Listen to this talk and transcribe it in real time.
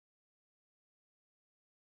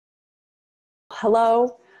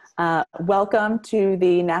Hello, welcome to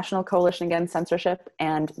the National Coalition Against Censorship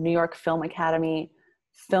and New York Film Academy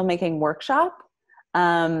Filmmaking Workshop.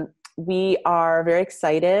 We are very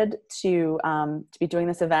excited to be doing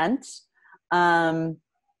this event.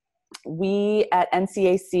 We at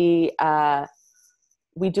NCAC,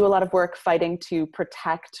 we do a lot of work fighting to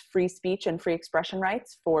protect free speech and free expression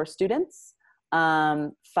rights for students,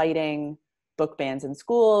 fighting book bans in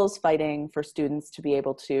schools, fighting for students to be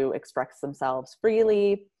able to express themselves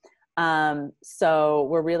freely. So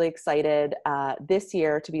we're really excited this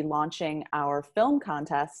year to be launching our film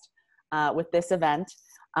contest with this event.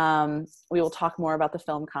 We will talk more about the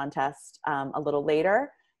film contest a little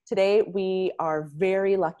later. Today, we are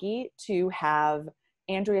very lucky to have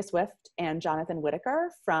Andrea Swift and Jonathan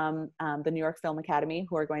Whitaker from the New York Film Academy,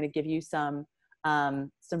 who are going to give you some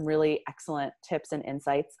really excellent tips and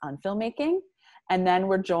insights on filmmaking. And then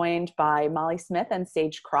we're joined by Molly Smith and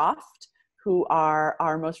Sage Croft, who are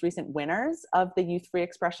our most recent winners of the Youth Free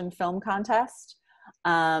Expression Film Contest.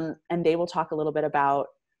 And they will talk a little bit about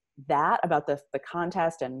that, about the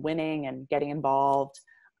contest and winning and getting involved.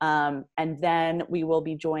 And then we will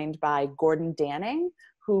be joined by Gordon Danning,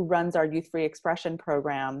 who runs our Youth Free Expression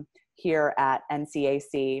program here at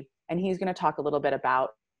NCAC. And he's going to talk a little bit about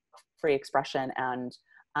free expression and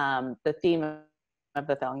the theme of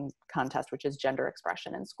the film contest, which is gender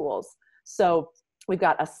expression in schools. So we've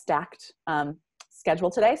got a stacked schedule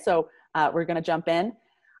today. So we're going to jump in.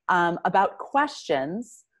 About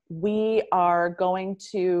questions, we are going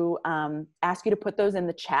to ask you to put those in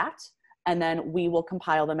the chat, and then we will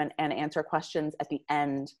compile them and answer questions at the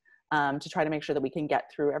end to try to make sure that we can get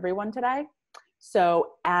through everyone today.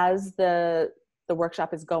 So as the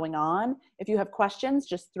workshop is going on, if you have questions,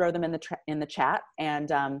 just throw them in the chat, and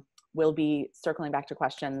we'll be circling back to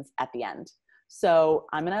questions at the end. So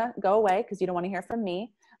I'm gonna go away because you don't want to hear from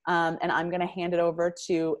me, and I'm gonna hand it over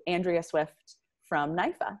to Andrea Swift from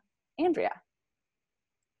NYFA. Andrea.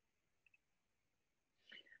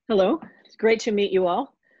 Hello, it's great to meet you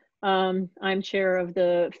all. I'm chair of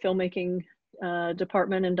the filmmaking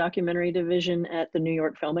department and documentary division at the New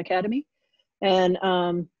York Film Academy. And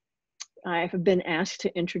I have been asked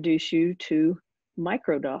to introduce you to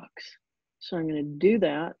microdocs. So I'm going to do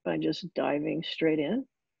that by just diving straight in.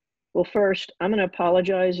 Well, first, I'm going to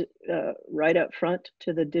apologize right up front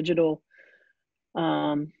to the digital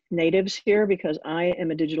natives here, because I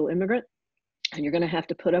am a digital immigrant, and you're going to have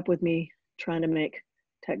to put up with me trying to make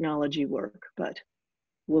technology work, but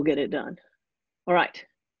we'll get it done. All right,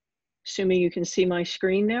 assuming you can see my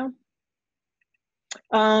screen now.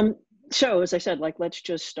 So as I said, let's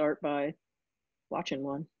just start by watching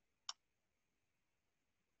one.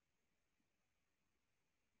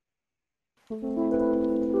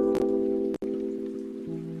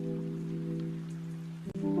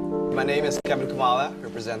 My name is Kevin Kumala,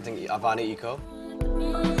 representing Avani Eco.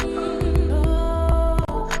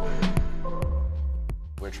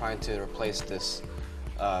 We're trying to replace this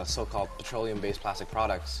so-called petroleum-based plastic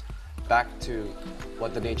products back to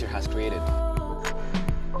what the nature has created.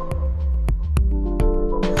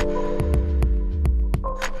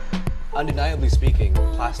 Undeniably speaking,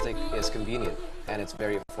 plastic is convenient and it's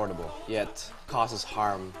very affordable, yet causes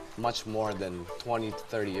harm much more than 20 to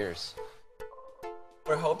 30 years.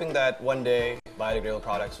 We're hoping that one day biodegradable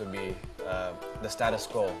products would be the status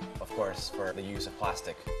quo, of course, for the use of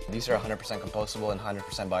plastic. These are 100% compostable and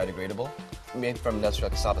 100% biodegradable, made from industrial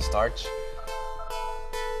cassava starch.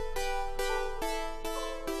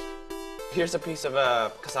 Here's a piece of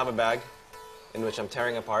a cassava bag in which I'm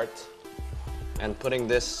tearing apart and putting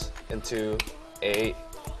this into a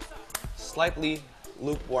slightly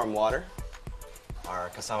lukewarm water. Our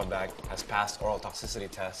cassava bag has passed oral toxicity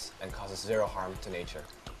tests and causes zero harm to nature.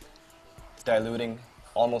 Diluting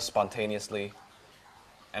almost spontaneously,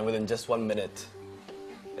 and within just 1 minute,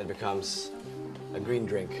 it becomes a green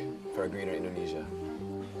drink for a greener Indonesia.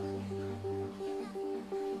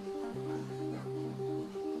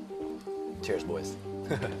 Cheers, boys.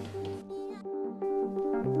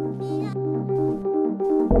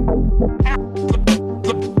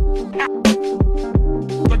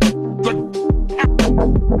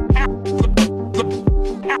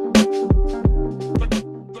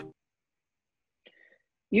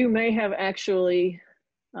 You may have actually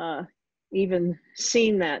even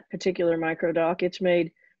seen that particular microdoc. It's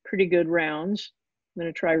made pretty good rounds. I'm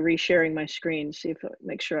going to try resharing my screen, see if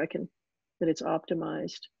make sure that it's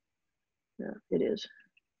optimized. Yeah, it is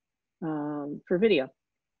for video.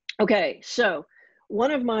 Okay, so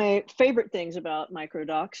one of my favorite things about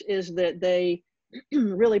microdocs is that they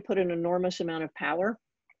really put an enormous amount of power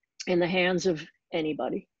in the hands of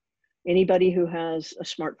anybody who has a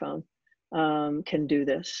smartphone. can do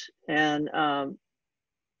this. And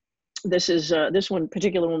this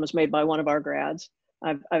particular one was made by one of our grads.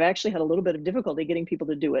 I've actually had a little bit of difficulty getting people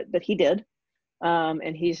to do it, but he did.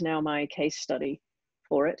 And he's now my case study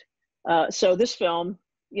for it. So this film,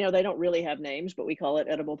 you know, they don't really have names, but we call it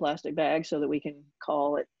edible plastic bag so that we can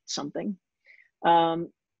call it something.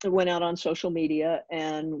 It went out on social media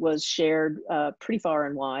and was shared pretty far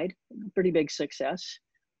and wide, pretty big success.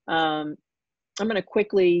 I'm going to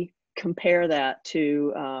quickly compare that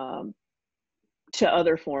to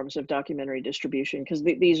other forms of documentary distribution, because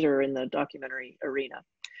these are in the documentary arena.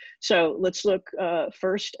 So let's look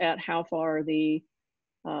first at how far the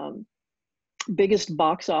biggest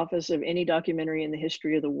box office of any documentary in the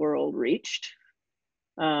history of the world reached.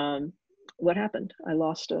 What happened? I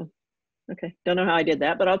lost okay, don't know how I did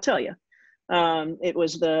that, but I'll tell you. It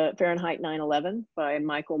was the Fahrenheit 9/11 by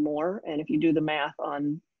Michael Moore. And if you do the math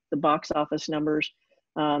on the box office numbers,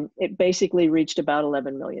 it basically reached about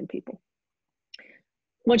 11 million people.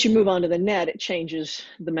 Once you move on to the net, it changes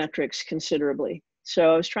the metrics considerably.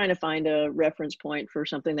 So I was trying to find a reference point for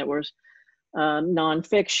something that was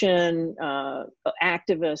nonfiction,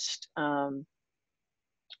 activist,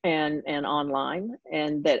 and online,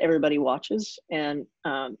 and that everybody watches. And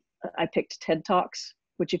I picked TED Talks,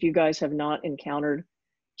 which if you guys have not encountered,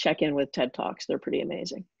 check in with TED Talks. They're pretty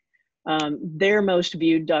amazing. Their most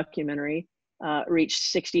viewed documentary reached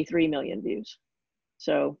 63 million views.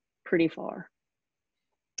 So pretty far.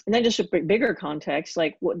 And then just a bigger context,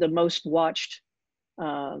 like what the most watched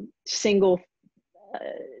single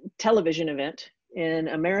television event in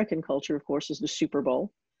American culture, of course, is the Super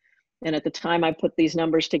Bowl. And at the time I put these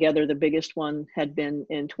numbers together, the biggest one had been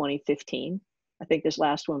in 2015. I think this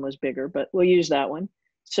last one was bigger, but we'll use that one.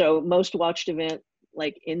 So most watched event,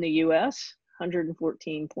 like in the US,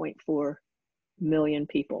 114.4 million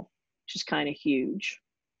people, which is kind of huge.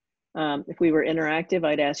 If we were interactive,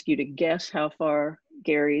 I'd ask you to guess how far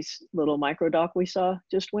Gary's little microdoc we saw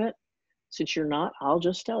just went. Since you're not, I'll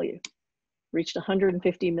just tell you. Reached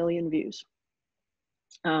 150 million views.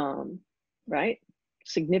 Right?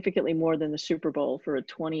 Significantly more than the Super Bowl for a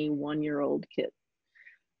 21-year-old kid.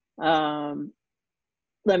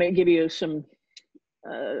 Let me give you some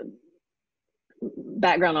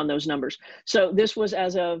background on those numbers. So this was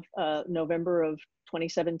as of November of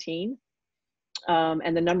 2017.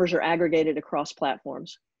 And the numbers are aggregated across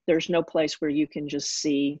platforms. There's no place where you can just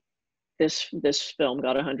see this film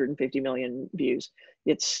got 150 million views.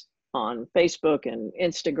 It's on Facebook and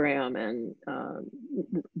Instagram, and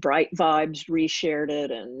Bright Vibes reshared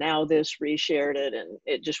it, and Now This reshared it, and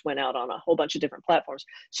it just went out on a whole bunch of different platforms.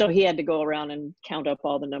 So he had to go around and count up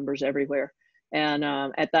all the numbers everywhere. And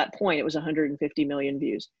at that point, it was 150 million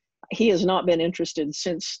views. He has not been interested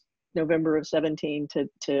since November of 17 to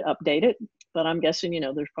update it, but I'm guessing, you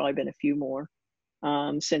know, there's probably been a few more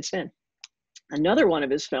since then. Another one of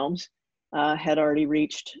his films had already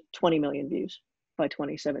reached 20 million views by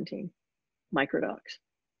 2017, microdocs.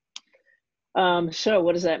 So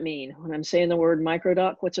what does that mean? When I'm saying the word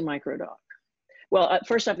microdoc, what's a microdoc? Well,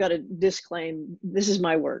 first I've got to disclaim, this is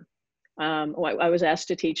my word. I was asked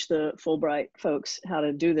to teach the Fulbright folks how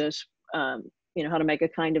to do this, you know, how to make a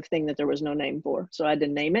kind of thing that there was no name for. So I had to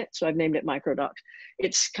name it. So I've named it microdocs.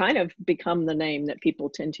 It's kind of become the name that people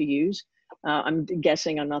tend to use. I'm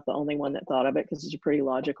guessing I'm not the only one that thought of it because it's a pretty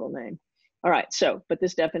logical name. All right, so, but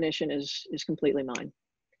this definition is completely mine.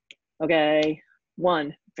 Okay,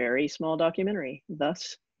 1, very small documentary,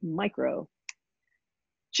 thus micro.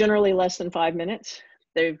 Generally less than 5 minutes.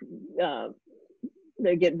 They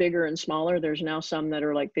get bigger and smaller. There's now some that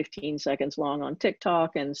are like 15 seconds long on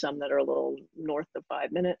TikTok, and some that are a little north of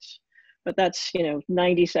 5 minutes. But that's, you know,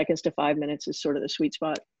 90 seconds to 5 minutes is sort of the sweet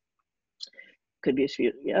spot. Could be a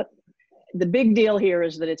few, yep. The big deal here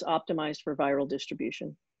is that it's optimized for viral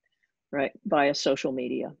distribution, right, via social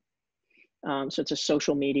media. So it's a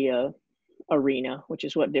social media arena, which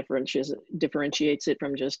is what differentiates it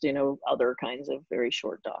from just, you know, other kinds of very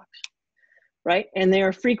short docs, right? And they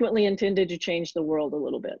are frequently intended to change the world a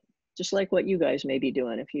little bit, just like what you guys may be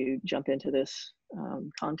doing if you jump into this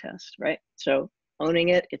contest, right? So owning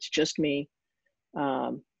it, it's just me.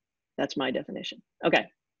 That's my definition. Okay,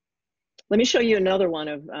 let me show you another one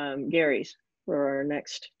of Gary's for our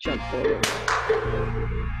next jump forward.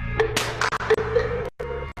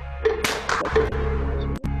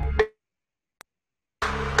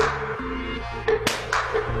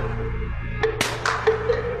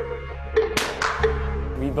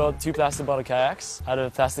 We built 2 plastic bottle kayaks out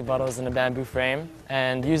of plastic bottles in a bamboo frame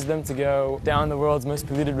and used them to go down the world's most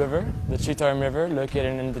polluted river, the Citarum River, located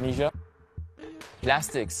in Indonesia.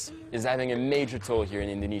 Plastics is having a major toll here in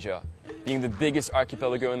Indonesia. being the biggest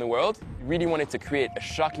archipelago in the world, we really wanted to create a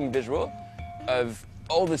shocking visual of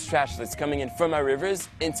all this trash that's coming in from our rivers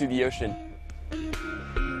into the ocean.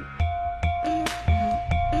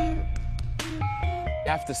 We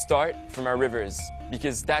have to start from our rivers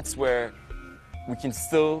because that's where we can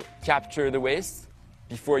still capture the waste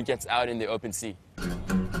before it gets out in the open sea.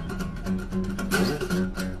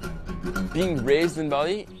 Being raised in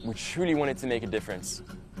Bali, we truly wanted to make a difference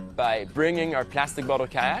by bringing our plastic bottle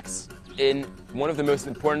kayaks in one of the most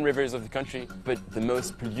important rivers of the country, but the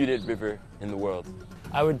most polluted river in the world.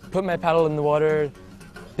 I would put my paddle in the water,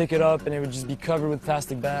 pick it up, and it would just be covered with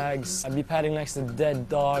plastic bags. I'd be paddling next to dead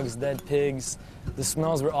dogs, dead pigs. The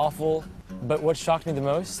smells were awful, but what shocked me the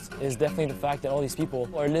most is definitely the fact that all these people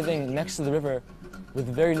are living next to the river with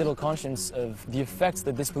very little conscience of the effects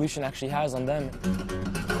that this pollution actually has on them.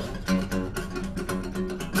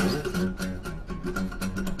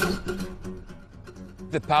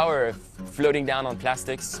 The power of floating down on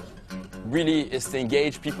plastics really is to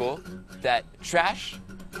engage people that trash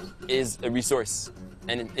is a resource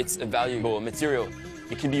and it's a valuable material.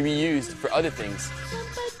 It can be reused for other things.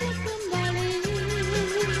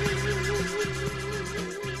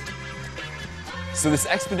 So this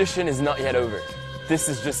expedition is not yet over. This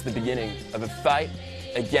is just the beginning of a fight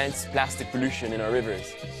against plastic pollution in our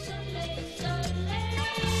rivers.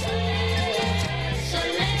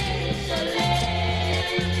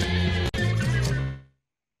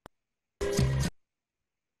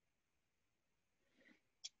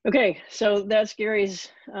 Okay, so that's Gary's,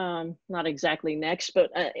 not exactly next, but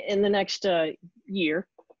in the next year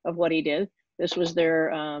of what he did. This was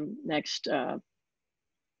their next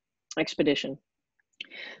expedition.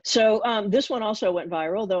 So this one also went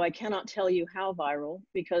viral, though I cannot tell you how viral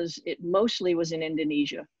because it mostly was in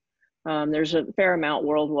Indonesia. There's a fair amount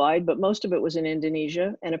worldwide, but most of it was in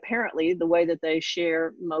Indonesia. And apparently the way that they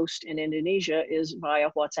share most in Indonesia is via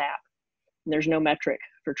WhatsApp. And there's no metric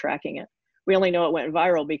for tracking it. We only know it went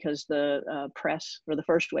viral because the press, or the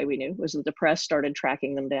first way we knew, was that the press started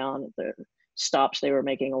tracking them down at the stops they were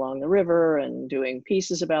making along the river and doing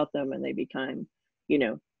pieces about them, and they became, you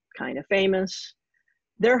know, kind of famous.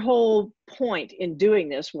 Their whole point in doing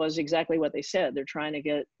this was exactly what they said. They're trying to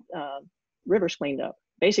get rivers cleaned up.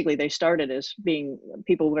 Basically, they started as being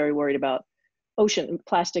people very worried about ocean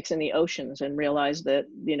plastics in the oceans and realized that,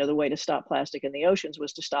 you know, the way to stop plastic in the oceans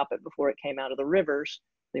was to stop it before it came out of the rivers.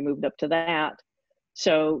 They moved up to that.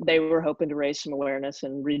 So they were hoping to raise some awareness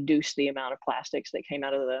and reduce the amount of plastics that came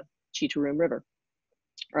out of the Citarum River,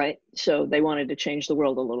 right? So they wanted to change the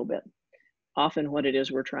world a little bit. Often what it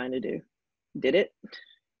is we're trying to do. Did it?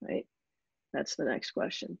 Right? That's the next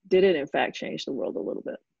question. Did it in fact change the world a little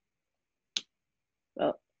bit?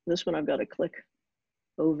 Well, this one I've got to click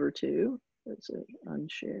over to. Let's see,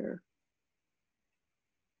 unshare.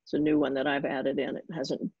 It's a new one that I've added in. It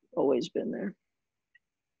hasn't always been there.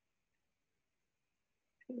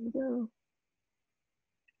 There we go.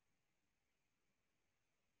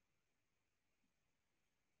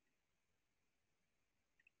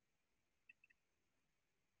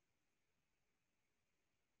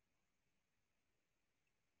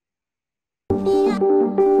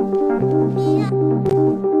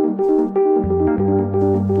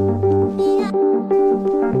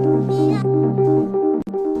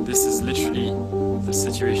 This is literally the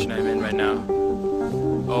situation I'm in right now.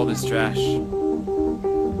 All this trash.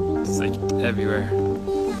 It's like everywhere.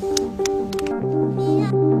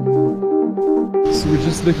 So we're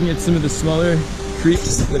just looking at some of the smaller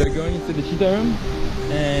creeks that are going into the Citarum,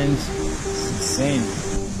 and it's insane.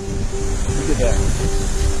 Look at that.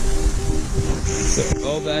 So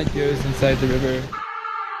all that goes inside the river.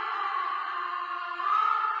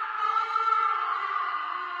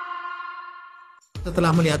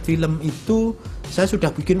 Setelah melihat film itu, saya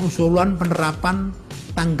sudah bikin usulan penerapan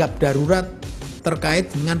tanggap darurat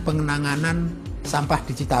terkait dengan penanganan sampah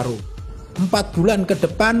di Citarum. 4 bulan ke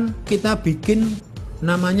depan kita bikin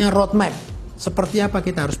namanya roadmap. Seperti apa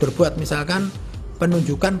kita harus berbuat, misalkan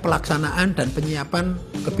penunjukan pelaksanaan dan penyiapan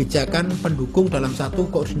kebijakan pendukung dalam satu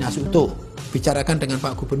koordinasi utuh. Bicarakan dengan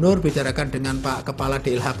Pak Gubernur, bicarakan dengan Pak Kepala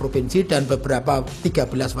DLH Provinsi dan beberapa 13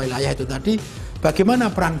 wilayah itu tadi,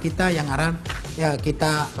 bagaimana peran kita yang akan ya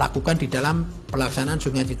kita lakukan di dalam pelaksanaan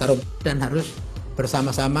Sungai Citarum, dan harus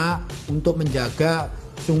bersama-sama untuk menjaga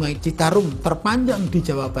Sungai Citarum terpanjang di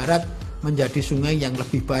Jawa Barat menjadi sungai yang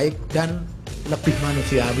lebih baik dan lebih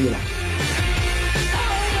manusiawi lah.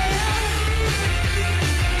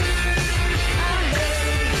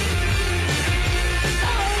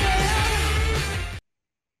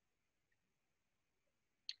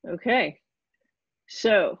 Okay,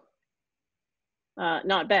 so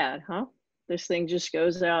not bad, huh? This thing just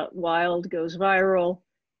goes out wild, goes viral,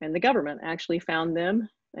 and the government actually found them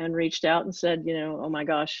and reached out and said, you know, oh my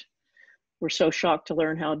gosh, we're so shocked to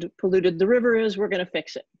learn how polluted the river is, we're going to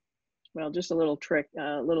fix it. Well, just a little trick,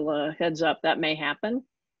 little heads up, that may happen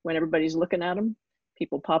when everybody's looking at them.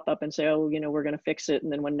 People pop up and say, oh, you know, we're going to fix it.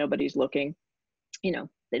 And then when nobody's looking, you know,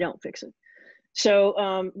 they don't fix it.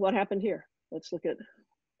 So what happened here? Let's look at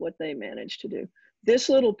what they managed to do. This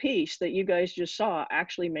little piece that you guys just saw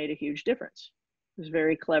actually made a huge difference. It was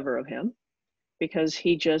very clever of him because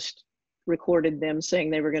he just recorded them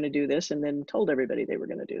saying they were going to do this and then told everybody they were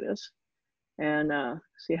going to do this. And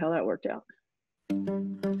see how that worked out.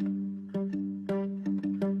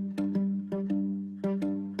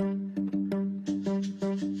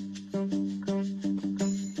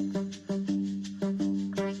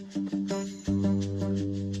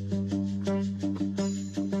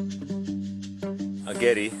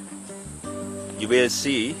 Gary, you will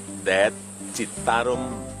see that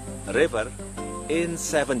Citarum River in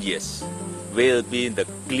 7 years will be the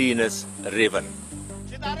cleanest river.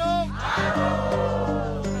 Citarum!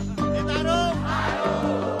 Citarum!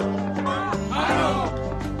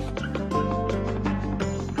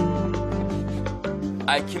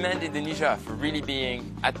 I commend Indonesia for really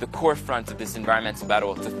being at the forefront of this environmental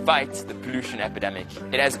battle to fight the pollution epidemic.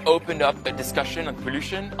 It has opened up a discussion on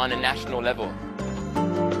pollution on a national level.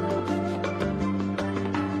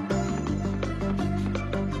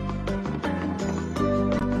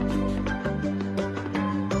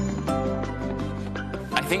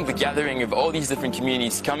 I think the gathering of all these different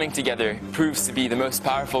communities coming together proves to be the most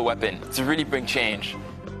powerful weapon to really bring change.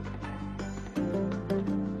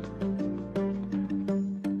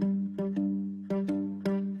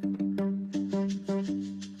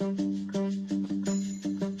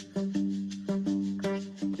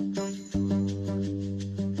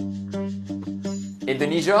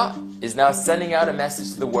 Indonesia is now sending out a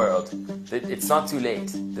message to the world that it's not too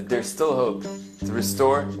late, that there's still hope to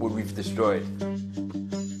restore what we've destroyed.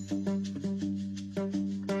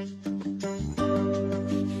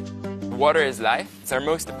 Water is life. It's our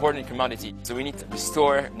most important commodity. So we need to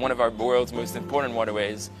restore one of our world's most important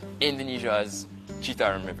waterways, Indonesia's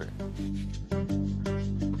Citarum River.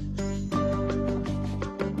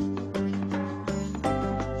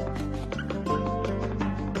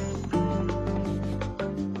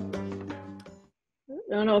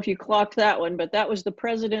 I don't know if you clocked that one, but that was the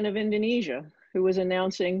president of Indonesia who was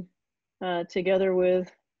announcing together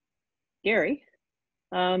with Gary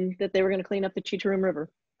that they were going to clean up the Citarum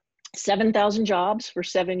River. 7,000 jobs for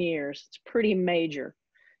 7 years. It's pretty major.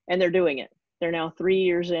 And they're doing it. They're now 3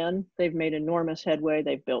 years in. They've made enormous headway.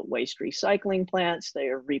 They've built waste recycling plants. They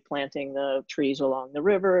are replanting the trees along the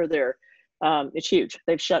river. It's huge.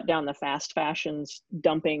 They've shut down the fast fashion's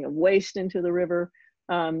dumping of waste into the river.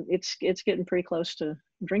 It's getting pretty close to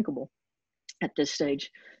drinkable at this stage.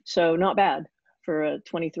 So not bad for a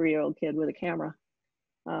 23-year-old kid with a camera,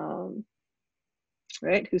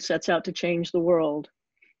 right? Who sets out to change the world.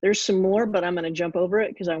 There's some more, but I'm going to jump over it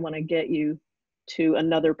because I want to get you to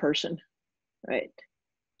another person, right?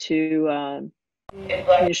 To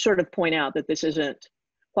sort of point out that this isn't,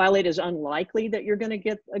 while it is unlikely that you're going to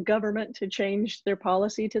get a government to change their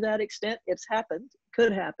policy to that extent, it's happened,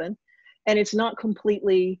 could happen, and it's not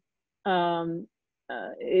completely,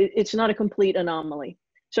 it's not a complete anomaly.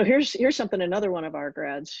 So here's something another one of our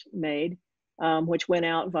grads made, which went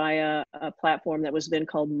out via a platform that was then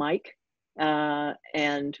called Mike.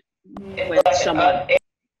 And went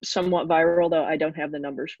somewhat viral, though I don't have the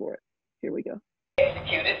numbers for it. Here we go.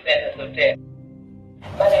 Executed sentence of death.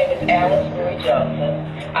 My name is Alice Marie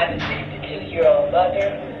Johnson. I'm a 62-year-old mother,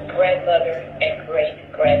 grandmother, and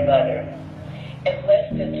great-grandmother. In less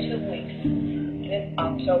than 2 weeks, this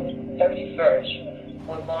October 31st,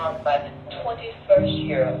 will mark my 21st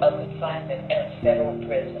year of confinement in a federal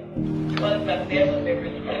prison. One of my family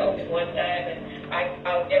members called me one time, and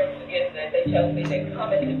I'll never forget that. They told me they're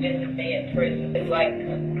coming to visit me in prison. It's like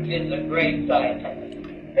it's a great sight.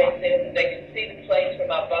 They said they could see the place where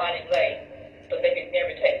my body lay, but they could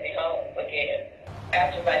never take me home again.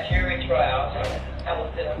 After my jury trial, I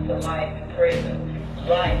was sentenced to life in prison.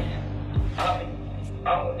 Life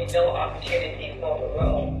offered me no opportunity for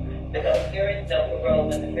parole because there is no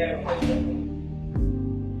parole in the federal prison.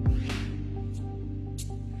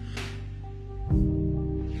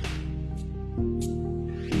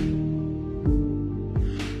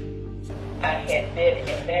 I had been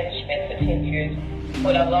in management for 10 years.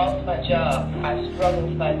 When I lost my job, I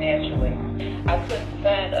struggled financially. I couldn't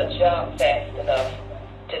find a job fast enough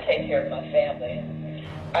to take care of my family.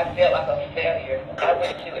 I felt like a failure. I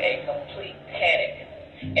went through a complete panic.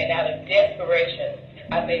 And out of desperation,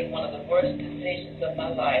 I made one of the worst decisions of my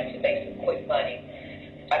life to make some quick money.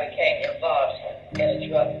 I became involved in a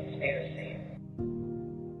drug conspiracy.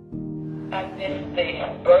 I missed the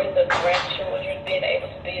birth of grandchildren, being able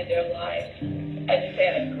to be in their lives. I just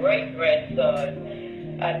had a great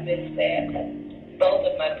grandson. I missed that. Both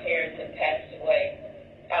of my parents had passed away.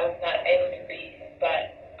 I was not able to be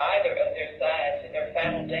by either of their sides in their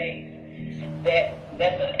final days.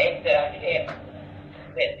 That's an ache that I have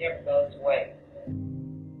that never goes away.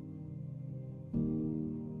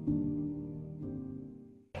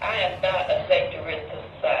 I am not a safety risk to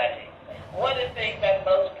society. One of the things I'm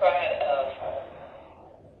most proud of,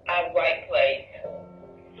 I write plays,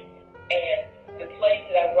 and the plays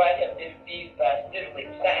that I write have been viewed by literally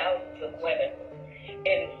thousands of women.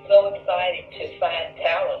 It is so exciting to find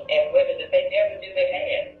talent in women that they never knew they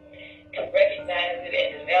had, to recognize it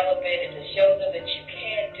and develop it and to show them that you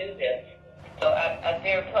can do this. So I'm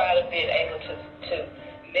very proud of being able to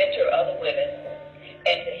mentor other women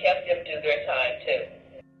and to help them do their time too.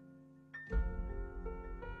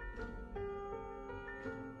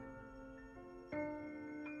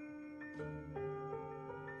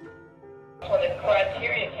 When the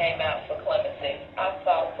criteria came out for clemency, I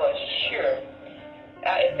thought for sure,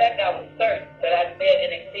 in fact I was certain that I met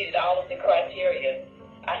and exceeded all of the criteria.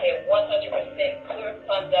 I had 100% clear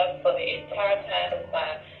conduct for the entire time of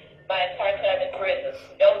my entire time in prison.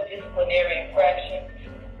 No disciplinary infraction.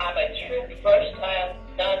 I'm a true first-time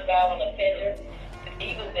nonviolent offender.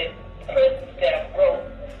 Even the prison staff wrote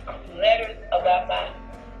letters about my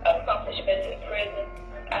accomplishments in prison.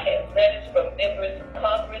 I had letters from members of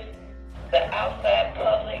Congress, the outside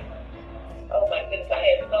public. Oh my goodness, I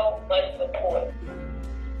had so much support.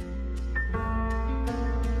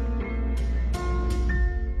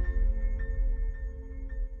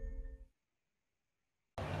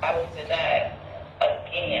 I was denied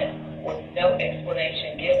again with no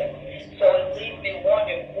explanation given. So it leaves me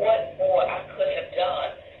wondering what more I could have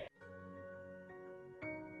done.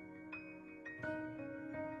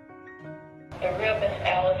 The real Miss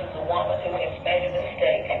Alice is a woman who has made a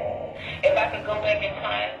mistake. If I could go back in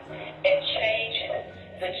time and change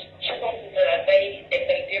the choices that I made and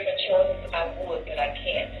make different choices, I would, but I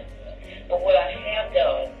can't. But what I have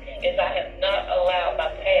done is I have not allowed my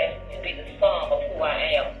past to be the sum of who I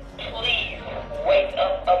am. Please wake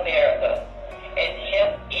up, America, and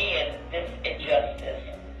help end this injustice.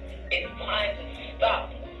 It's time to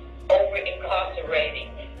stop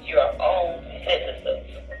over-incarcerating your own citizens,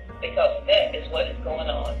 because that is what is going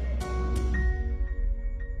on.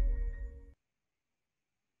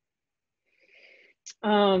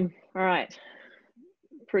 All right.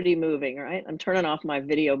 Pretty moving, right? I'm turning off my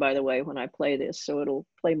video, by the way, when I play this, so it'll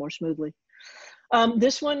play more smoothly.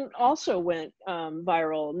 This one also went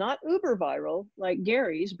viral, not uber viral like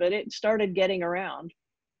Gary's, but it started getting around.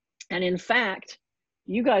 And in fact,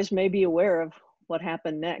 you guys may be aware of what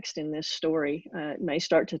happened next in this story. It may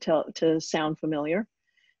start to sound familiar.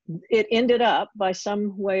 It ended up, by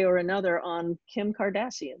some way or another, on Kim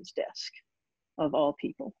Kardashian's desk, of all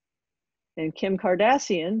people. And Kim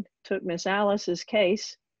Kardashian took Miss Alice's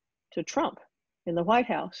case to Trump in the White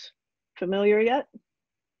House. Familiar yet?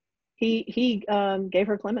 He gave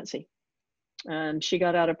her clemency. She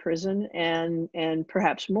got out of prison, and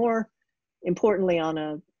perhaps more importantly, on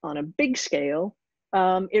a big scale,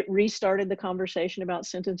 it restarted the conversation about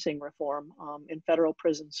sentencing reform in federal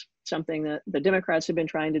prisons, something that the Democrats have been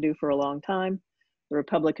trying to do for a long time. The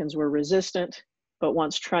Republicans were resistant, but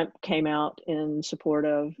once Trump came out in support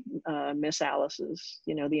of Miss Alice's,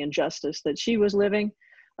 the injustice that she was living,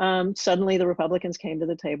 suddenly the Republicans came to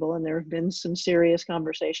the table, and there have been some serious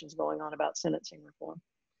conversations going on about sentencing reform.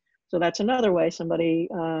 So that's another way somebody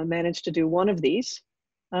managed to do one of these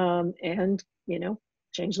and,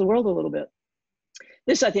 change the world a little bit.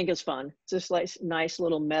 This, I think, is fun. It's this nice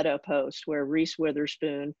little meta post where Reese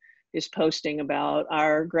Witherspoon is posting about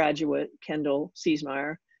our graduate, Kendall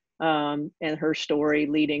Siesmeyer, and her story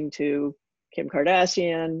leading to Kim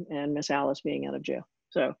Kardashian and Miss Alice being out of jail.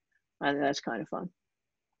 So that's kind of fun.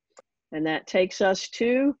 And that takes us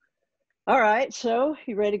to, all right, so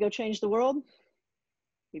you ready to go change the world?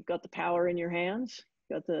 You've got the power in your hands,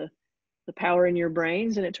 you've got the power in your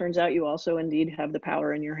brains, and it turns out you also indeed have the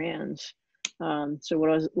power in your hands.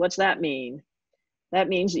 So what's that mean? That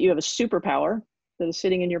means that you have a superpower that is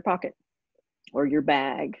sitting in your pocket or your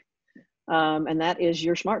bag, and that is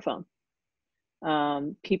your smartphone.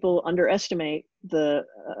 People underestimate the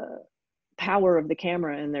power of the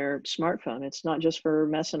camera in their smartphone. It's not just for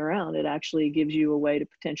messing around. It actually gives you a way to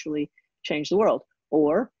potentially change the world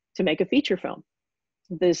or to make a feature film.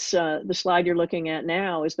 The slide you're looking at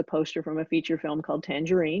now is the poster from a feature film called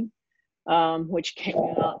Tangerine. which came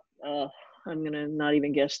out, I'm going to not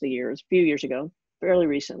even guess the years, a few years ago, fairly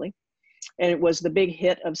recently. And it was the big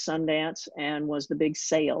hit of Sundance and was the big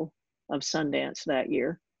sale of Sundance that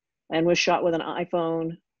year, and was shot with an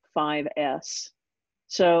iPhone 5S.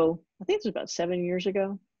 So I think it was about 7 years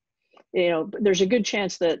ago. You know, there's a good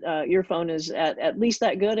chance that your phone is at least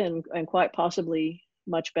that good and quite possibly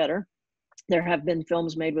much better. There have been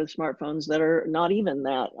films made with smartphones that are not even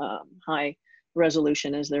that high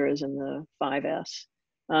resolution as there is in the 5S.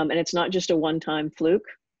 And it's not just a one-time fluke.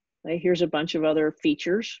 Here's a bunch of other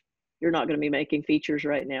features. You're not going to be making features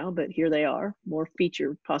right now, but here they are, more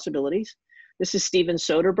feature possibilities. This is Steven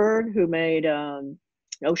Soderbergh, who made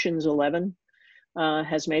Ocean's 11,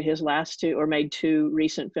 has made his last two, or made two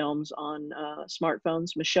recent films on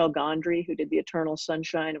smartphones. Michel Gondry, who did The Eternal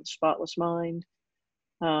Sunshine of the Spotless Mind.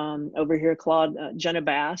 Over here, Jenna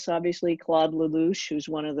Bass, obviously, Claude Lelouch, who's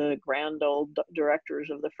one of the grand old directors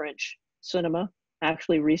of the French cinema,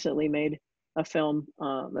 actually recently made a film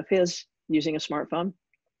of his using a smartphone.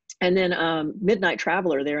 And then Midnight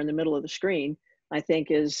Traveler there in the middle of the screen, I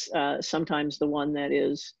think is sometimes the one that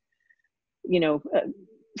is, you know,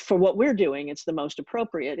 for what we're doing, it's the most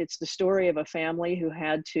appropriate. It's the story of a family who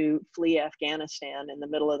had to flee Afghanistan in the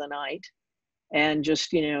middle of the night and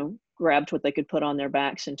just, you know, grabbed what they could put on their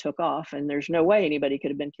backs and took off. And there's no way anybody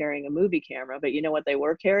could have been carrying a movie camera, but you know what they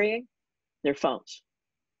were carrying? Their phones.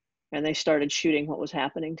 And they started shooting what was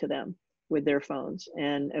happening to them with their phones.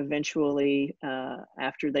 And eventually,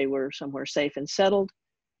 after they were somewhere safe and settled,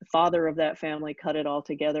 the father of that family cut it all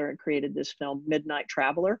together and created this film, Midnight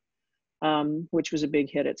Traveler, which was a big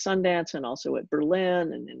hit at Sundance and also at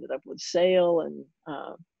Berlin, and ended up with sale and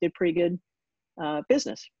did pretty good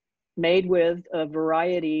business, made with a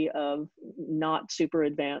variety of not super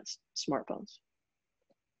advanced smartphones,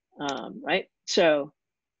 right? So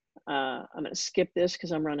I'm going to skip this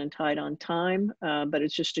because I'm running tight on time, but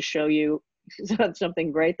it's just to show you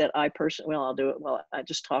something great that I personally, well, I'll do it while I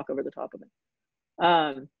just talk over the top of it.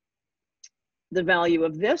 The value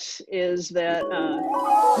of this is that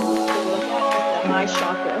I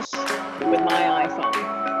shot this with my iPhone,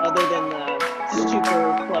 other than the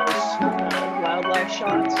super close wildlife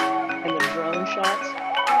shots and the drone shots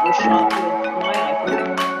were shot with my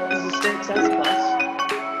iPhone. This is a 6S Plus,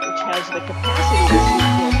 which has the capacity to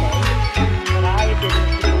shoot 4K, but I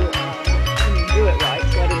didn't do it right,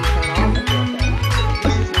 so I didn't turn on the 4K.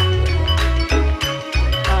 This is not 4K.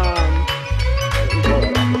 Blow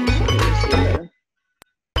it up so you can see better.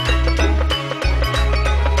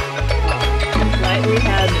 Right, we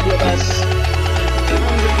had with us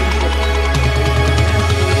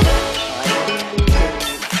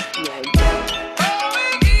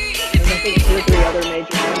I think 2 or 3 other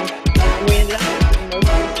major ones, and we ended up doing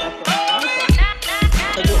most of the stuff on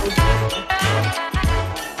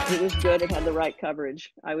it was good. It had the right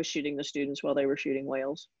coverage. I was shooting the students while they were shooting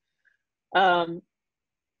whales. And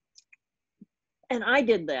I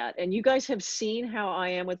did that. And you guys have seen how I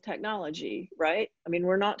am with technology, right? I mean,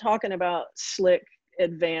 we're not talking about slick,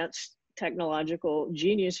 advanced technological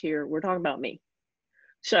genius here. We're talking about me.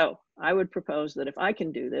 So I would propose that if I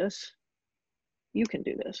can do this, you can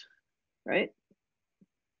do this, right?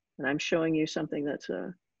 And I'm showing you something that's,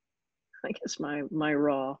 I guess, my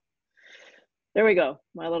raw. There we go.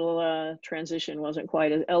 My little transition wasn't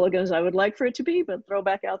quite as elegant as I would like for it to be, but throw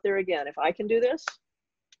back out there again. If I can do this,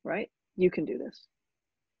 right, you can do this.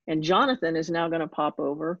 And Jonathan is now going to pop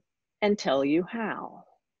over and tell you how.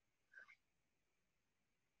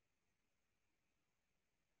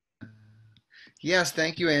 Yes,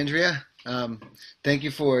 thank you, Andrea. Thank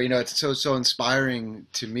you for, it's so inspiring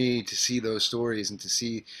to me to see those stories and to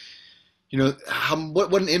see,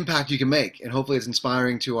 what an impact you can make. And hopefully it's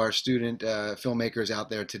inspiring to our student filmmakers out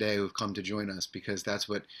there today who've come to join us, because that's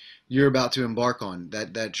what you're about to embark on,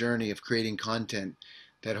 that journey of creating content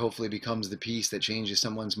that hopefully becomes the piece that changes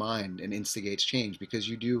someone's mind and instigates change, because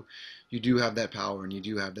you do have that power and you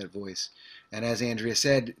do have that voice. And as Andrea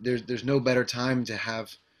said, there's no better time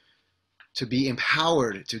to be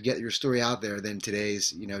empowered to get your story out there than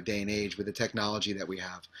today's day and age with the technology that we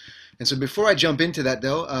have. And so before I jump into that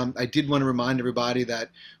though, I did want to remind everybody that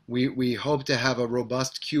we hope to have a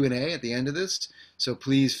robust Q&A at the end of this. So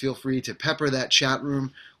please feel free to pepper that chat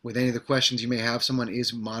room with any of the questions you may have. Someone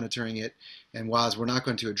is monitoring it. And whilst we're not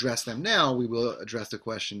going to address them now, we will address the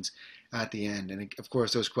questions at the end. And of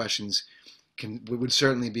course, those questions would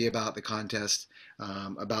certainly be about the contest,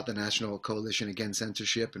 about the National Coalition Against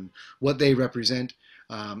Censorship and what they represent,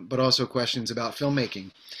 but also questions about filmmaking.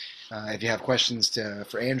 If you have questions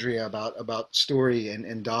for Andrea about story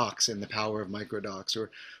and docs and the power of micro docs,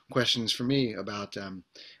 or questions for me about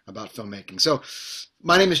filmmaking. So,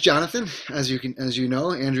 my name is Jonathan. As you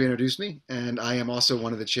know, Andrea introduced me, and I am also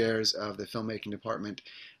one of the chairs of the filmmaking department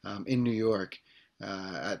in New York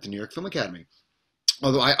at the New York Film Academy.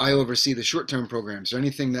 Although I oversee the short-term programs, so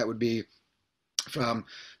anything that would be from,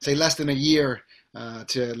 say, less than a year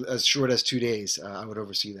to as short as 2 days, I would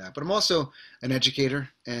oversee that. But I'm also an educator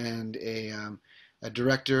and a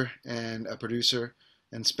director and a producer,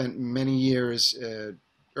 and spent many years,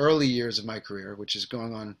 early years of my career, which is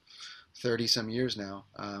going on 30 some years now.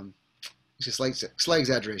 It's just slight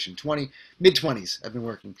exaggeration. Mid-20s I've been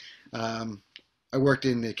working. I worked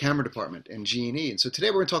in the camera department and G&E. And so today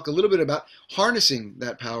we're going to talk a little bit about harnessing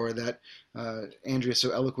that power that Andrea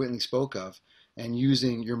so eloquently spoke of, and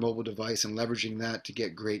using your mobile device and leveraging that to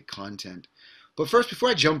get great content. But first, before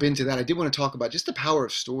I jump into that, I did want to talk about just the power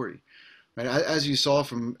of story. Right? As you saw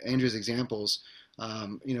from Andrea's examples,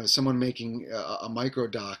 someone making a micro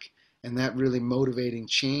doc, and that really motivating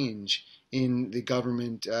change in the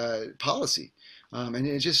government policy. And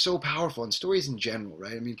it's just so powerful. And stories in general,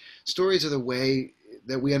 right? I mean, stories are the way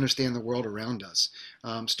that we understand the world around us.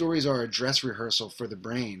 Stories are a dress rehearsal for the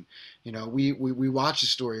brain. We watch a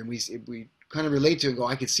story and we kind of relate to it and go,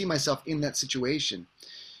 I could see myself in that situation.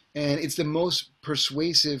 And it's the most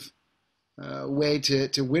persuasive way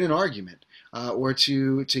to win an argument. Or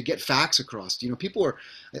to get facts across. People are,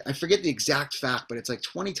 I forget the exact fact, but it's like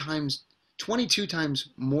 22 times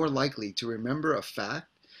more likely to remember a fact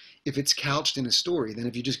if it's couched in a story than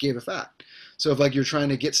if you just gave a fact. So if you're trying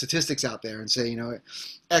to get statistics out there and say,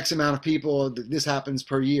 X amount of people, this happens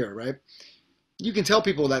per year, right? You can tell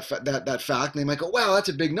people that fact, and they might go, wow, that's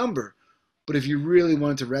a big number. But if you really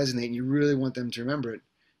want it to resonate and you really want them to remember it,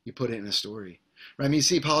 you put it in a story. Right? I mean, you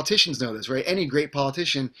see, politicians know this, right? Any great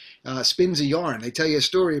politician spins a yarn. They tell you a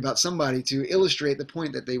story about somebody to illustrate the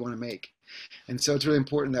point that they want to make. And so it's really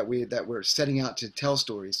important that we're setting out to tell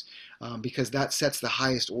stories, because that sets the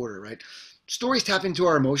highest order, right? Stories tap into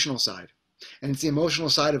our emotional side. And it's the emotional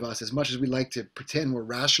side of us. As much as we like to pretend we're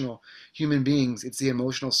rational human beings, it's the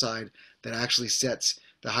emotional side that actually sets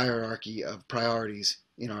the hierarchy of priorities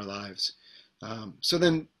in our lives. So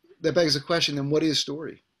then that begs the question, then what is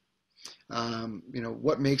story?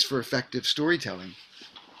 What makes for effective storytelling?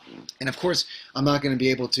 And of course, I'm not going to be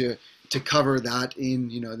able to cover that in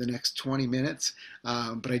the next 20 minutes,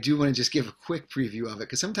 but I do want to just give a quick preview of it,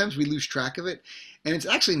 because sometimes we lose track of it, and it's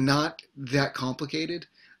actually not that complicated,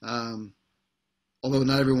 although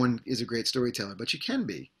not everyone is a great storyteller, but you can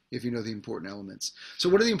be if you know the important elements. So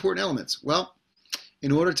what are the important elements? Well,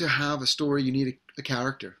 in order to have a story, you need a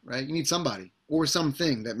character, right? You need somebody or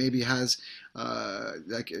something that maybe has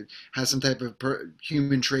some type of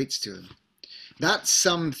human traits to them. That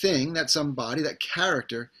something, that somebody, that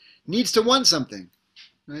character needs to want something,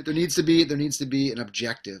 right? There needs to be an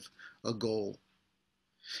objective, a goal.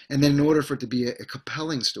 And then in order for it to be a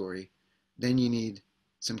compelling story, then you need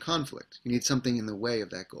some conflict. You need something in the way of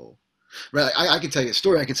that goal. Right? I can tell you a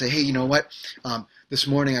story. I can say, hey, you know what? This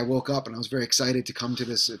morning I woke up and I was very excited to come to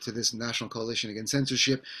this National Coalition Against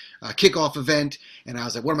Censorship kickoff event, and I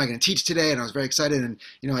was like, what am I going to teach today? And I was very excited, and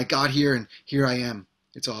I got here, and here I am.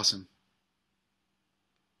 It's awesome.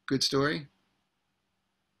 Good story?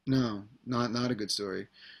 No, not a good story.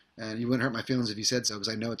 And you wouldn't hurt my feelings if you said so, because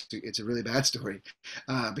I know it's a really bad story.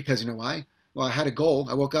 Because you know why? Well, I had a goal.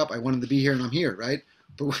 I woke up. I wanted to be here, and I'm here, right?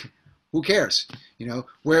 But who cares?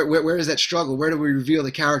 Where is that struggle? Where do we reveal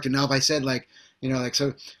the character? Now, if I said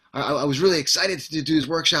so I was really excited to do this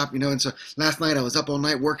workshop, and so last night I was up all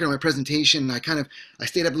night working on my presentation, and I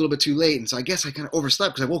stayed up a little bit too late, and so I guess I kind of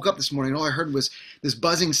overslept, because I woke up this morning and all I heard was this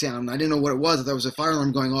buzzing sound, and I didn't know what it was. I thought it was a fire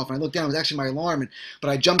alarm going off, and I looked down, it was actually my alarm, but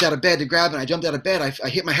I jumped out of bed to grab it, and I jumped out of bed, I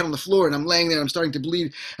hit my head on the floor, and I'm laying there, and I'm starting to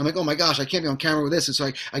bleed. I'm like, oh my gosh, I can't be on camera with this, and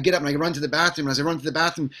so I get up and I run to the bathroom, and as I run to the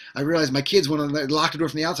bathroom, I realize my kids went on, locked the door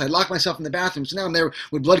from the outside, locked myself in the bathroom, so now I'm there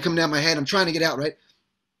with blood coming down my head, I'm trying to get out, right?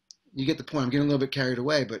 You get the point. I'm getting a little bit carried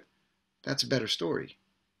away, but that's a better story,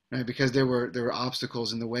 right? Because there were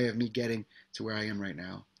obstacles in the way of me getting to where I am right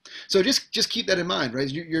now. So just keep that in mind, right?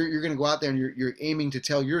 You're going to go out there and you're aiming to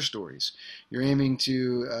tell your stories. You're aiming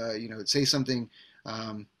to say something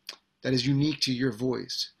that is unique to your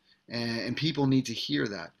voice, and people need to hear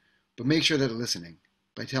that. But make sure that they're listening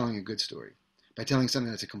by telling a good story, by telling something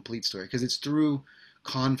that's a complete story, because it's through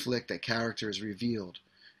conflict that character is revealed.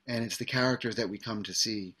 And it's the characters that we come to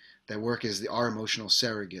see that work as our emotional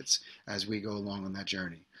surrogates as we go along on that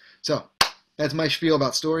journey. So that's my spiel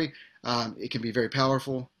about story. It can be very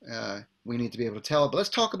powerful. We need to be able to tell it. But let's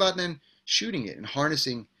talk about then shooting it and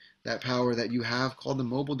harnessing that power that you have called the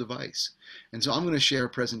mobile device. And so I'm going to share a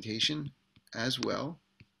presentation as well.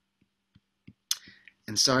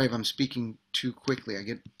 And sorry if I'm speaking too quickly.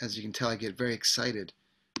 As you can tell, I get very excited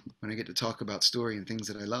when I get to talk about story and things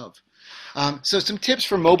that I love. So some tips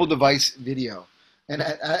for mobile device video. And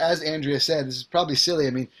as Andrea said, this is probably silly.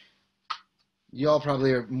 I mean, you all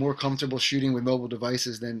probably are more comfortable shooting with mobile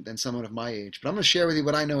devices than someone of my age. But I'm going to share with you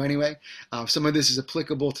what I know anyway. Some of this is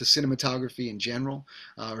applicable to cinematography in general,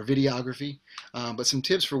 or videography. But some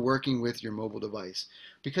tips for working with your mobile device.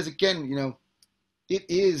 Because again, you know, it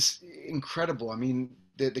is incredible. I mean,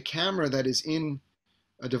 the camera that is in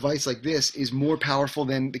a device like this is more powerful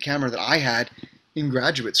than the camera that I had in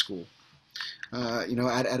graduate school, you know,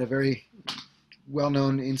 at a very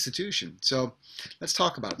well-known institution. So let's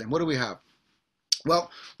talk about them. What do we have?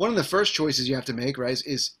 Well, one of the first choices you have to make, right,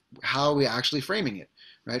 is how are we actually framing it,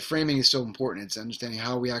 right? Framing is so important. It's understanding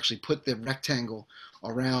how we actually put the rectangle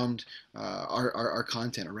around our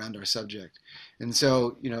content, around our subject. And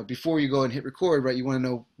so, you know, before you go and hit record, right, you want to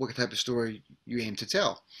know what type of story you aim to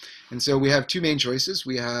tell. And so we have two main choices.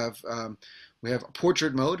 We have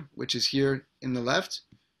portrait mode, which is here in the left,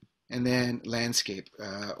 and then landscape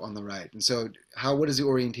on the right. And so what is the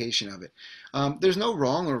orientation of it? There's no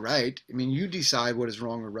wrong or right. I mean, you decide what is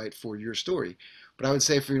wrong or right for your story. But I would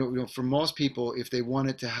say for most people, if they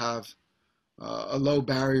wanted to have a low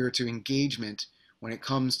barrier to engagement when it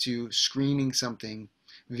comes to screening something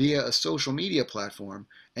via a social media platform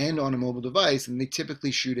and on a mobile device, then they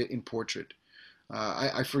typically shoot it in portrait.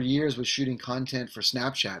 I for years was shooting content for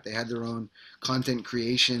Snapchat. They had their own content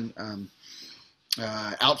creation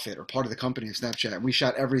outfit, or part of the company of Snapchat, and we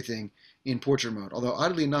shot everything in portrait mode. Although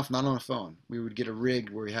oddly enough, not on a phone. We would get a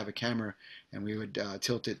rig where we have a camera and we would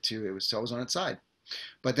tilt it so it was on its side.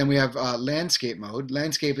 But then we have landscape mode.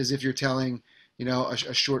 Landscape is if you're telling, you know,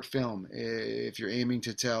 a short film. If you're aiming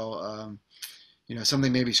to tell, you know,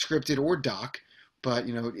 something maybe scripted or doc, but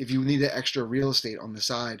you know, if you need that extra real estate on the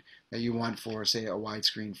side that you want for, say, a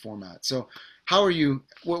widescreen format. So how are you,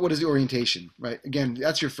 what is the orientation, right? Again,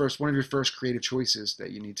 that's one of your first creative choices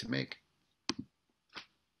that you need to make.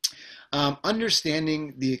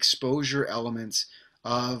 Understanding the exposure elements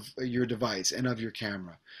of your device and of your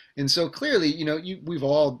camera. And so clearly, you know, we've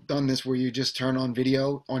all done this where you just turn on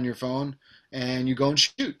video on your phone and you go and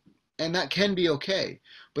shoot. And that can be okay.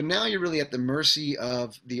 But now you're really at the mercy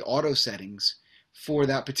of the auto settings for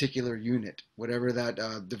that particular unit, whatever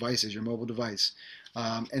that device is, your mobile device.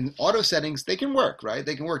 And auto settings, they can work, right?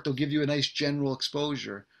 They can work. They'll give you a nice general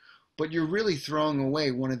exposure. But you're really throwing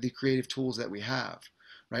away one of the creative tools that we have,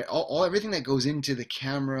 right? Everything that goes into the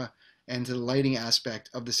camera and to the lighting aspect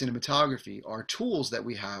of the cinematography are tools that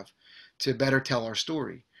we have to better tell our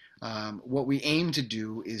story. What we aim to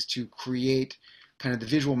do is to create kind of the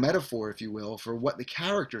visual metaphor, if you will, for what the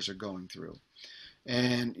characters are going through.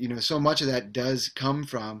 And, you know, so much of that does come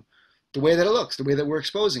from the way that it looks, the way that we're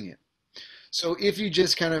exposing it. So if you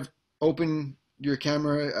just kind of open your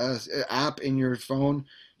camera app in your phone,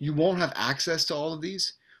 you won't have access to all of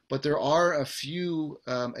these, but there are a few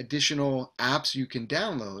additional apps you can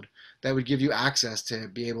download that would give you access to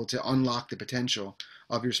be able to unlock the potential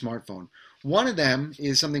of your smartphone. One of them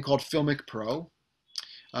is something called Filmic Pro.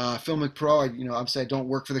 Filmic Pro, you know, obviously I don't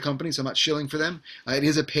work for the company, so I'm not shilling for them. It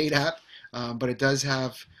is a paid app, but it does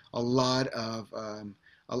have a lot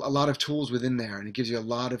of tools within there, and it gives you a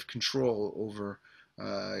lot of control over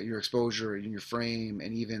your exposure and your frame,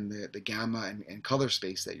 and even the gamma and color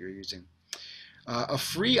space that you're using. A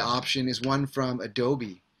free option is one from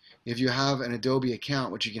Adobe. If you have an Adobe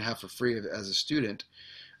account, which you can have for free as a student,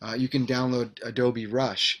 you can download Adobe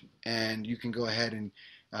Rush, and you can go ahead and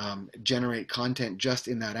generate content just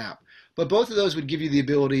in that app. But both of those would give you the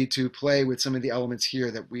ability to play with some of the elements here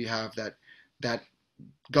that we have that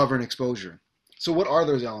govern exposure. So what are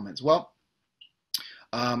those elements? Well,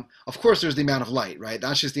 of course there's the amount of light, right?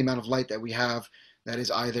 That's just the amount of light that we have that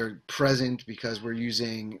is either present because we're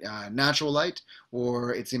using natural light,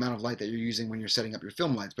 or it's the amount of light that you're using when you're setting up your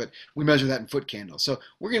film lights. But we measure that in foot candles. So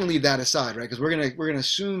we're going to leave that aside, right? Because we're going to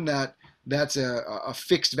assume that that's a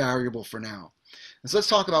fixed variable for now. And so let's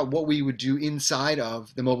talk about what we would do inside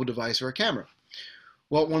of the mobile device or a camera.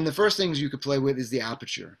 Well, one of the first things you could play with is the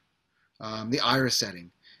aperture, the iris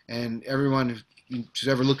setting. And everyone who's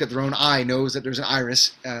ever looked at their own eye knows that there's an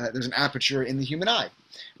iris, there's an aperture in the human eye,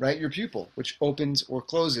 right? Your pupil, which opens or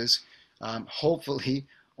closes, hopefully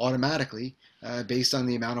automatically, based on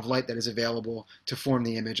the amount of light that is available to form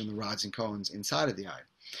the image on the rods and cones inside of the eye.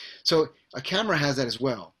 So a camera has that as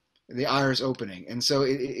well, the iris opening. And so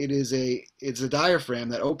it's a diaphragm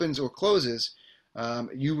that opens or closes.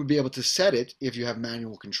 You would be able to set it if you have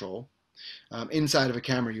manual control. Inside of a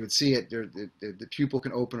camera, you would see it. The pupil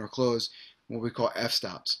can open or close, what we call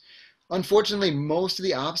f-stops. Unfortunately, most of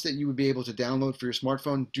the apps that you would be able to download for your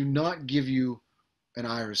smartphone do not give you an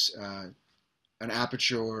iris, an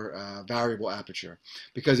aperture or variable aperture,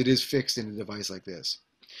 because it is fixed in a device like this.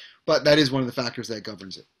 But that is one of the factors that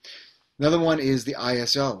governs it. Another one is the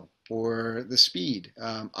ISO, or the speed.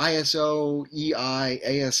 ISO,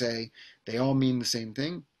 EI, ASA, they all mean the same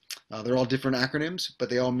thing. They're all different acronyms, but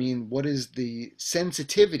they all mean what is the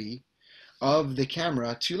sensitivity of the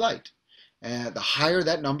camera to light. The higher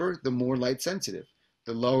that number, the more light sensitive.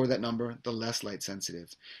 The lower that number, the less light sensitive.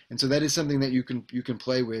 And so that is something that you can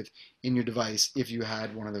play with in your device if you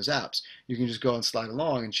had one of those apps. You can just go and slide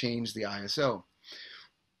along and change the ISO.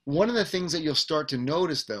 One of the things that you'll start to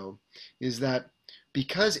notice, though, is that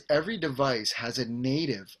because every device has a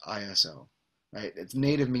native ISO, right? It's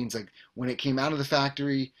native means like when it came out of the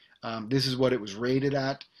factory, this is what it was rated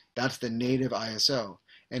at. That's the native ISO.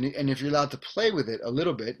 And if you're allowed to play with it a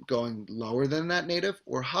little bit, going lower than that native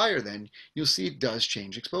or higher than, you'll see it does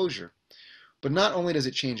change exposure. But not only does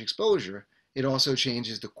it change exposure, it also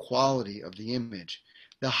changes the quality of the image.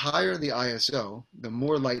 The higher the ISO, the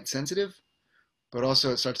more light sensitive, but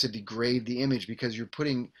also it starts to degrade the image because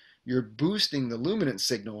you're boosting the luminance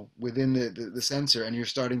signal within the sensor, and you're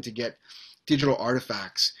starting to get digital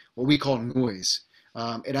artifacts, what we call noise.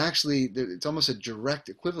 It's almost a direct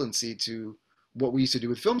equivalency to what we used to do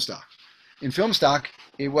with film stock. In film stock,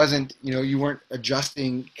 it wasn't, you weren't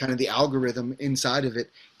adjusting kind of the algorithm inside of it,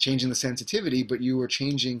 changing the sensitivity, but you were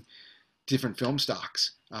changing different film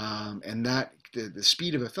stocks. And that the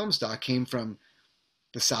speed of a film stock came from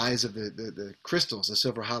the size of the crystals, the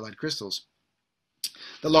silver halide crystals.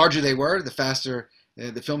 The larger they were, the faster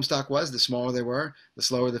the film stock was. The smaller they were, the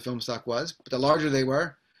slower the film stock was. But the larger they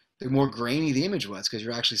were, the more grainy the image was, because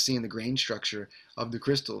you're actually seeing the grain structure of the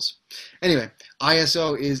crystals. Anyway,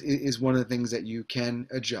 ISO is one of the things that you can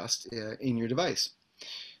adjust in your device.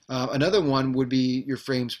 Another one would be your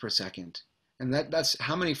frames per second. And that's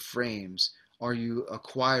how many frames are you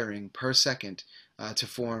acquiring per second to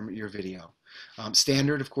form your video.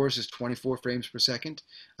 Standard, of course, is 24 frames per second.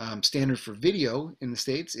 Standard for video in the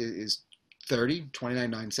States is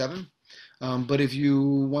 29.97. But if you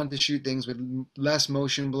want to shoot things with less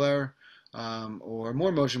motion blur or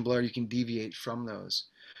more motion blur, you can deviate from those.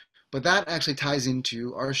 But that actually ties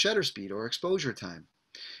into our shutter speed or exposure time.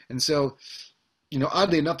 And so,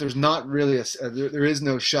 oddly enough, there's not really there is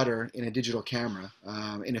no shutter in a digital camera.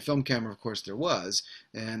 In a film camera, of course, there was.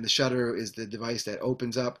 And the shutter is the device that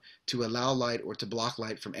opens up to allow light or to block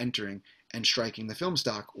light from entering and striking the film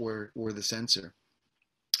stock or the sensor.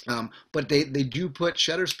 But they do put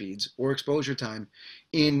shutter speeds or exposure time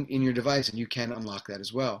in your device, and you can unlock that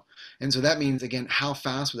as well. And so that means, again, how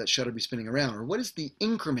fast will that shutter be spinning around, or what is the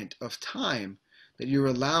increment of time that you're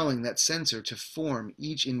allowing that sensor to form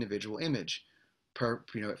each individual image for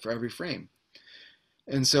every frame.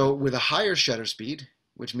 And so with a higher shutter speed,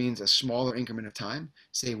 which means a smaller increment of time,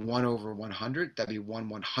 say 1/100, that'd be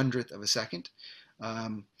 1/100th of a second,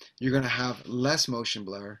 you're going to have less motion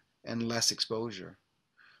blur and less exposure,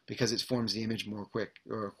 because it forms the image more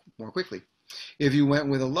quickly. If you went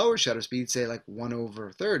with a lower shutter speed, say like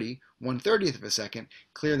 1/30, 1/30th of a second,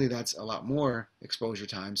 clearly that's a lot more exposure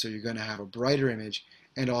time, so you're going to have a brighter image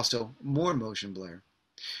and also more motion blur.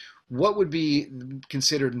 What would be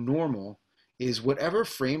considered normal is whatever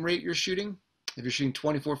frame rate you're shooting. If you're shooting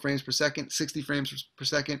 24 frames per second, 60 frames per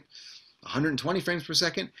second, 120 frames per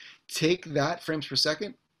second, take that frames per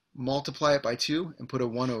second, multiply it by 2 and put a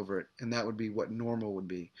 1 over it, and that would be what normal would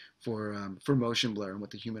be for motion blur and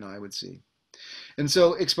what the human eye would see. And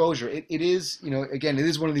so exposure, it is, again, it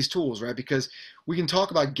is one of these tools, right? Because we can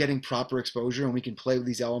talk about getting proper exposure, and we can play with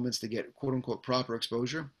these elements to get quote unquote proper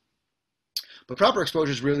exposure. But proper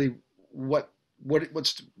exposure is really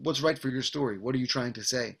what's right for your story. What are you trying to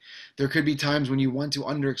say? There could be times when you want to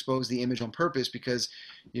underexpose the image on purpose because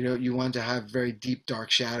you want to have very deep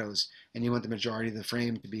dark shadows, and you want the majority of the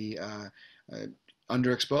frame to be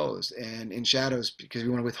underexposed and in shadows because we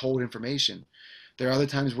want to withhold information. There are other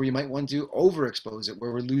times where you might want to overexpose it,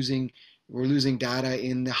 where we're losing data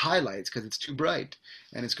in the highlights because it's too bright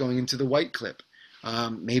and it's going into the white clip.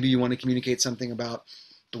 Maybe you want to communicate something about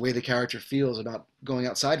the way the character feels about going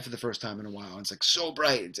outside for the first time in a while. It's like so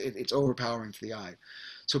bright, it's overpowering to the eye.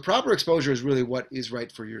 So proper exposure is really what is right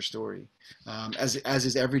for your story, as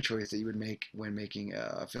is every choice that you would make when making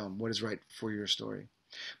a film. What is right for your story?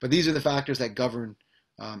 But these are the factors that govern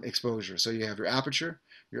exposure. So you have your aperture,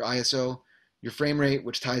 your ISO, your frame rate,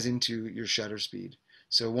 which ties into your shutter speed.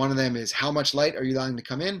 So one of them is how much light are you allowing to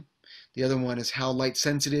come in? The other one is how light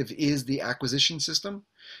sensitive is the acquisition system.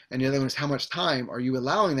 And the other one is how much time are you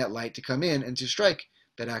allowing that light to come in and to strike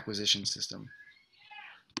that acquisition system.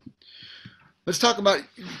 Let's talk about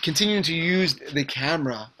continuing to use the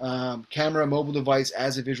camera, mobile device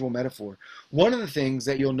as a visual metaphor. One of the things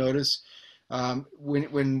that you'll notice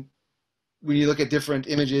when you look at different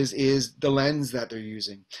images is the lens that they're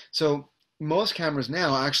using. So most cameras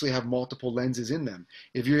now actually have multiple lenses in them.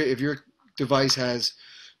 If your device has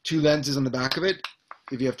 2 lenses on the back of it,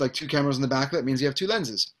 if you have like 2 cameras on the back of it, it means you have 2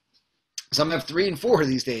 lenses. Some have 3 and 4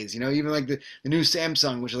 these days, even like the new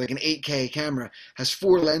Samsung, which is like an 8K camera, has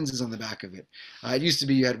 4 lenses on the back of it. It used to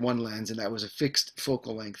be you had 1 lens and that was a fixed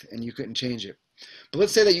focal length and you couldn't change it. But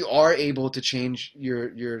let's say that you are able to change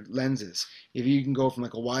your lenses. If you can go from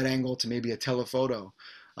like a wide angle to maybe a telephoto,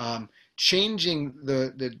 changing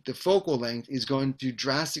the focal length is going to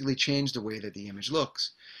drastically change the way that the image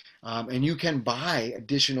looks. And you can buy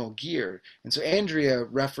additional gear. And so Andrea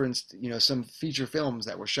referenced, some feature films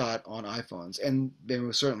that were shot on iPhones, and they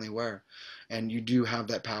most certainly were. And you do have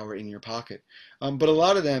that power in your pocket. But a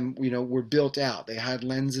lot of them, were built out. They had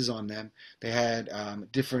lenses on them. They had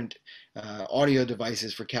different audio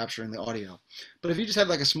devices for capturing the audio. But if you just have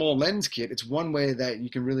like a small lens kit, it's one way that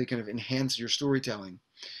you can really kind of enhance your storytelling.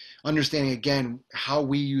 Understanding, again, how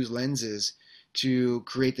we use lenses to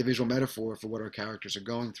create the visual metaphor for what our characters are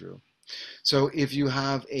going through. So if you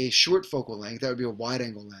have a short focal length, that would be a wide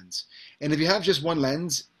angle lens. And if you have just one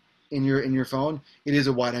lens in your phone, it is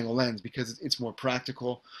a wide angle lens because it's more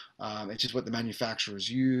practical. It's just what the manufacturers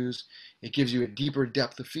use. It gives you a deeper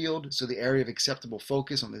depth of field, so the area of acceptable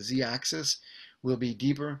focus on the z-axis will be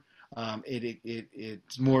deeper.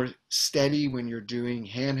 It's more steady when you're doing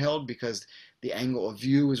handheld because the angle of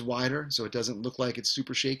view is wider, so it doesn't look like it's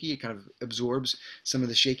super shaky. It kind of absorbs some of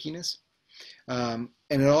the shakiness. And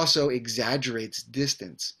it also exaggerates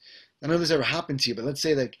distance. I don't know if this ever happened to you, but let's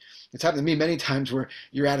say like it's happened to me many times where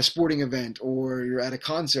you're at a sporting event or you're at a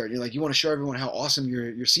concert. And you're like, you want to show everyone how awesome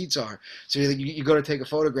your seats are. So you go to take a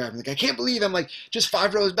photograph and like, I can't believe I'm like just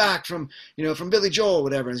 5 rows back from Billy Joel or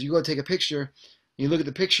whatever. And so you go to take a picture, and you look at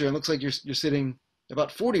the picture and it looks like you're sitting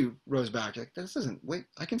about 40 rows back. You're like, this doesn't, wait,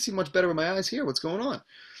 I can see much better with my eyes here. What's going on?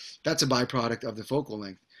 That's a byproduct of the focal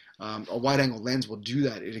length. A wide angle lens will do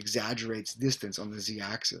that. It exaggerates distance on the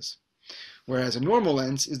z-axis. Whereas a normal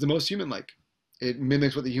lens is the most human-like. It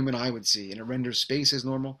mimics what the human eye would see, and it renders space as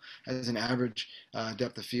normal, as an average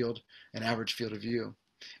depth of field, an average field of view.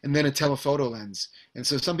 And then a telephoto lens. And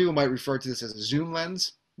so some people might refer to this as a zoom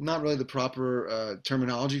lens. Not really the proper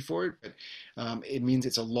terminology for it, but it means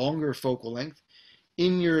it's a longer focal length.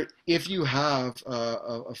 If you have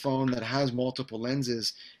a phone that has multiple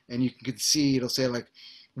lenses, and you can see it'll say like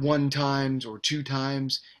 1 times or 2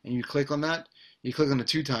 times, and you click on that, you click on the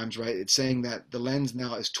 2 times, right? It's saying that the lens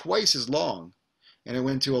now is twice as long, and it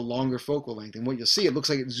went to a longer focal length. And what you'll see, it looks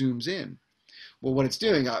like it zooms in. Well, what it's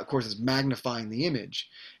doing, of course, is magnifying the image,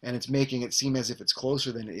 and it's making it seem as if it's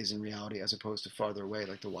closer than it is in reality, as opposed to farther away,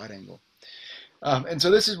 like the wide angle. And so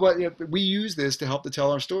this is what we use this to help to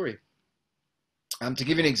tell our story. To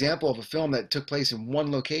give you an example of a film that took place in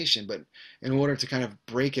one location, but in order to kind of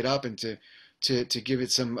break it up and to give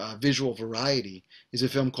it some visual variety, is a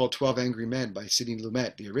film called 12 Angry Men by Sidney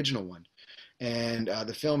Lumet, the original one. And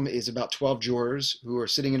the film is about 12 jurors who are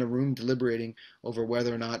sitting in a room deliberating over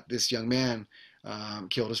whether or not this young man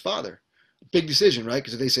killed his father. Big decision, right?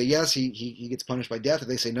 Because if they say yes, he gets punished by death. If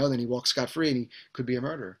they say no, then he walks scot-free and he could be a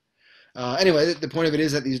murderer. Anyway, the point of it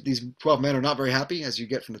is that these 12 men are not very happy, as you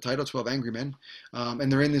get from the title, 12 Angry Men.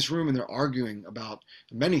 And they're in this room and they're arguing about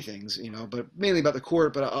many things, but mainly about the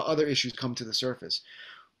court, but other issues come to the surface.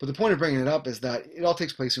 But the point of bringing it up is that it all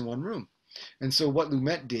takes place in one room. And so what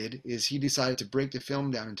Lumet did is he decided to break the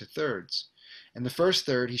film down into thirds. And the first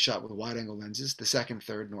third he shot with wide angle lenses, the second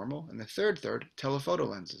third normal, and the third telephoto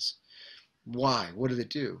lenses. Why? What did it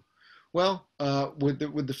do? Well, with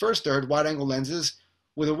the first third, wide angle lenses,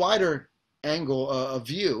 with a wider angle of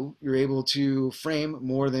view, you're able to frame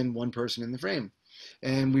more than one person in the frame.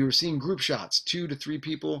 And we were seeing group shots, 2 to 3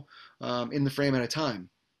 people in the frame at a time.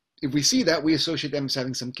 If we see that, we associate them as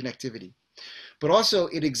having some connectivity. But also,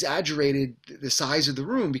 it exaggerated the size of the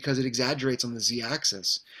room because it exaggerates on the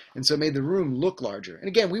z-axis. And so it made the room look larger. And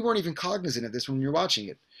again, we weren't even cognizant of this when you're watching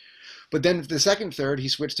it. But then the second third, he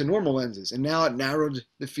switched to normal lenses. And now it narrowed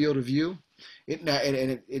the field of view.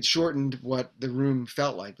 It shortened what the room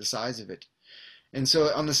felt like, the size of it. And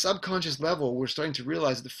so on the subconscious level, we're starting to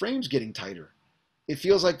realize that the frame's getting tighter. It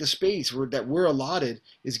feels like the space that we're allotted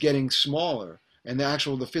is getting smaller. And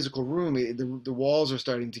the physical room, the walls are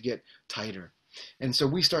starting to get tighter. And so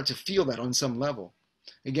we start to feel that on some level.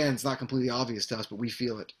 Again, it's not completely obvious to us, but we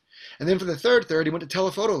feel it. And then for the third third, he went to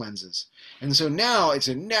telephoto lenses. And so now it's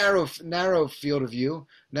a narrow field of view,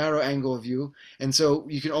 narrow angle of view. And so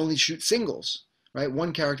you can only shoot singles, right?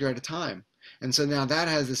 One character at a time. And so now that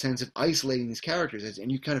has the sense of isolating these characters.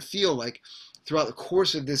 And you kind of feel like throughout the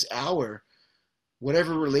course of this hour,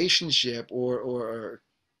 whatever relationship or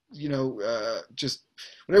just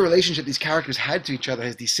whatever relationship these characters had to each other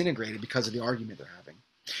has disintegrated because of the argument they're having.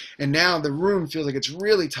 And now the room feels like it's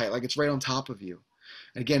really tight, like it's right on top of you.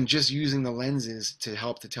 And again, just using the lenses to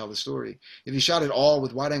help to tell the story. If you shot it all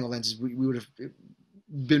with wide-angle lenses, we would have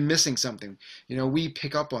been missing something. We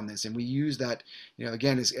pick up on this, and we use that,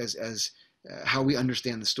 again, as how we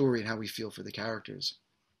understand the story and how we feel for the characters.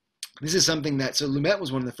 This is something that, so Lumet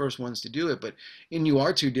was one of the first ones to do it, but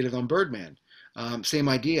NUR2 did it on Birdman. Same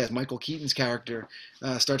idea, as Michael Keaton's character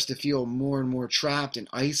starts to feel more and more trapped and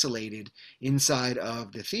isolated inside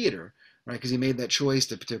of the theater, right? Because he made that choice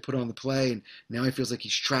to put on the play, and now he feels like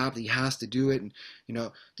he's trapped. He has to do it, and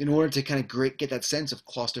in order to kind of get that sense of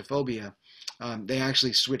claustrophobia, they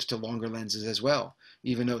actually switched to longer lenses as well,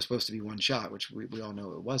 even though it was supposed to be one shot, which we all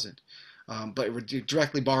know it wasn't. But it was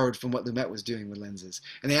directly borrowed from what Lumet was doing with lenses.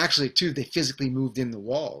 And they actually, too, they physically moved in the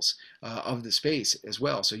walls of the space as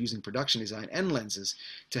well. So using production design and lenses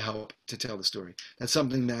to help to tell the story. That's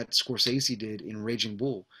something that Scorsese did in Raging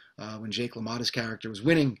Bull. When Jake LaMotta's character was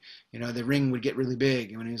winning, the ring would get really big.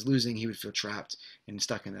 And when he was losing, he would feel trapped and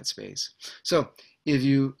stuck in that space. So I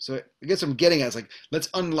guess what I'm getting at is, like, let's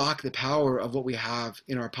unlock the power of what we have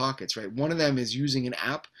in our pockets, right? One of them is using an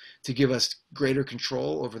app to give us greater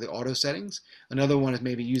control over the auto settings. Another one is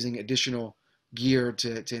maybe using additional gear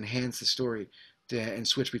to enhance the story and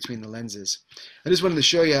switch between the lenses. I just wanted to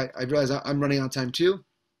show you, I realize I'm running out of time too.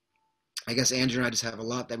 I guess Andrew and I just have a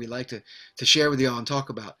lot that we'd like to share with you all and talk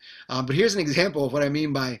about. But here's an example of what I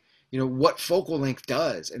mean by what focal length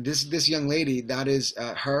does. And this young lady, that is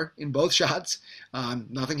her in both shots.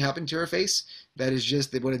 Nothing happened to her face. That is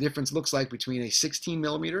just what a difference looks like between a 16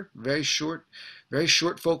 millimeter, very short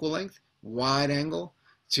focal length, wide angle,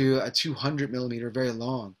 to a 200 millimeter, very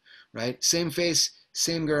long, right? Same face,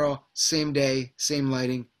 same girl, same day, same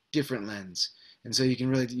lighting, different lens. And so you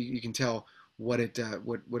can tell what it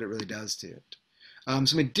really does to it.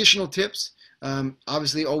 Some additional tips.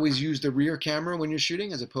 Obviously, always use the rear camera when you're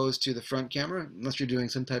shooting as opposed to the front camera, unless you're doing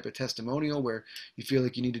some type of testimonial where you feel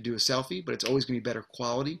like you need to do a selfie, but it's always going to be better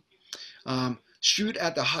quality. Shoot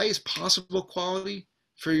at the highest possible quality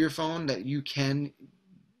for your phone that you can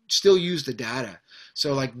still use the data.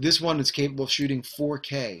 So like this one is capable of shooting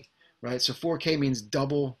 4K, right? So 4K means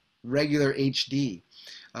double regular HD.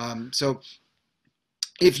 So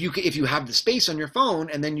if you have the space on your phone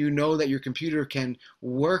and then that your computer can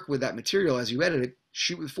work with that material as you edit it,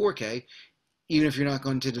 shoot with 4K, even if you're not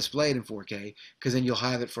going to display it in 4K, because then you'll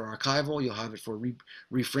have it for archival, you'll have it for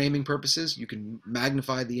reframing purposes. You can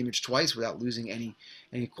magnify the image twice without losing any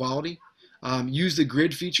quality. Use the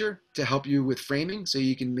grid feature to help you with framing, so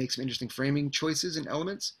you can make some interesting framing choices and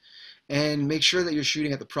elements. And make sure that you're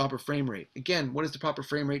shooting at the proper frame rate. Again, what is the proper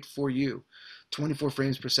frame rate for you? 24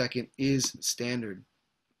 frames per second is standard.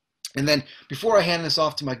 And then before I hand this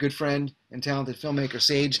off to my good friend and talented filmmaker,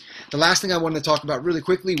 Sage, the last thing I wanted to talk about really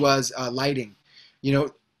quickly was lighting.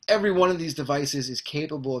 Every one of these devices is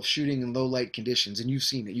capable of shooting in low light conditions, and you've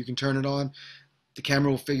seen it. You can turn it on. The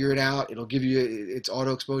camera will figure it out. It'll give you its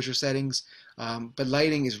auto exposure settings. But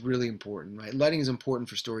lighting is really important, right? Lighting is important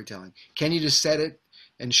for storytelling. Can you just set it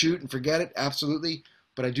and shoot and forget it? Absolutely.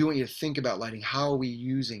 But I do want you to think about lighting. How are we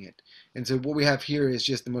using it? And so what we have here is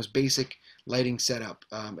just the most basic lighting setup,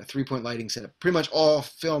 a 3-point lighting setup. Pretty much all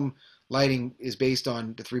film lighting is based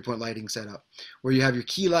on the 3-point lighting setup, where you have your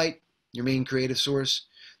key light, your main creative source,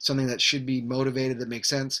 something that should be motivated, that makes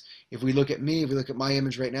sense. If we look at my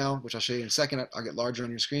image right now, which I'll show you in a second, I'll get larger on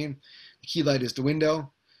your screen. The key light is the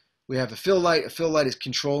window. We have a fill light. A fill light is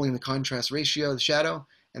controlling the contrast ratio of the shadow,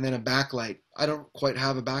 and then a backlight. I don't quite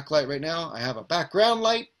have a backlight right now. I have a background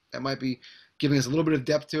light that might be giving us a little bit of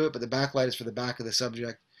depth to it, but the backlight is for the back of the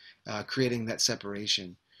subject, creating that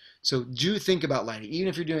separation. So do think about lighting. Even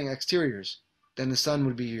if you're doing exteriors, then the sun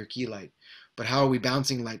would be your key light. But how are we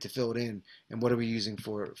bouncing light to fill it in, and what are we using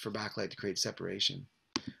for backlight to create separation?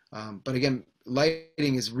 But again,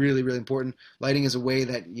 lighting is really, really important. Lighting is a way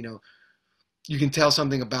that you can tell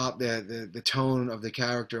something about the tone of the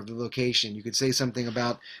character, of the location. You could say something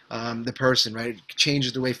about the person, right? It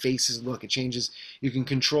changes the way faces look. You can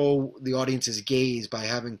control the audience's gaze by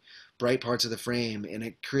having bright parts of the frame, and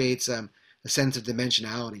it creates a sense of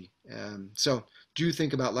dimensionality. So do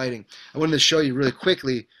think about lighting. I wanted to show you really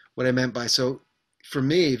quickly what I meant by, so for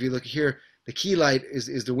me, if you look here, the key light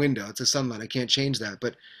is the window. It's a sunlight. I can't change that.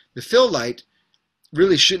 But the fill light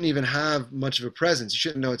really shouldn't even have much of a presence. You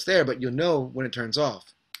shouldn't know it's there, but you'll know when it turns off.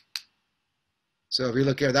 So if you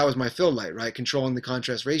look here, that was my fill light, right? Controlling the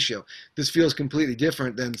contrast ratio. This feels completely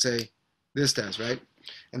different than, say, this does, right?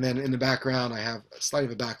 And then in the background, I have a slight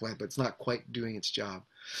of a backlight, but it's not quite doing its job.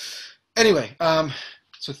 Anyway,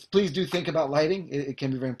 so please do think about lighting. It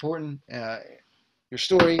can be very important. Your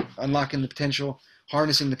story, unlocking the potential,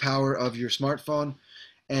 harnessing the power of your smartphone.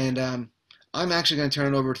 And I'm actually going to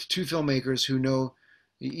turn it over to two filmmakers who know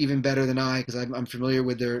even better than I, because I'm familiar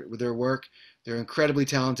with their work. They're incredibly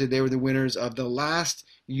talented. They were the winners of the last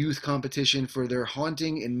youth competition for their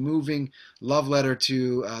haunting and moving love letter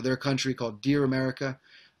to their country called Dear America.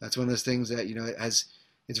 That's one of those things that,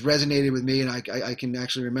 it's resonated with me, and I can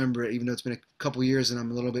actually remember it, even though it's been a couple years and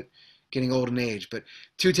I'm a little bit getting old in age. But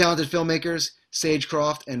two talented filmmakers, Sage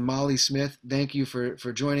Croft and Molly Smith, thank you for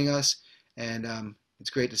joining us. And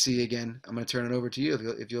it's great to see you again. I'm going to turn it over to you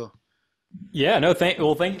if you'll. Yeah, no, thank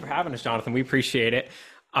you for having us, Jonathan. We appreciate it.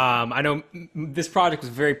 I know this project was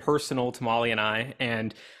very personal to Molly and I,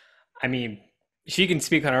 and I mean, she can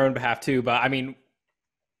speak on her own behalf too, but I mean,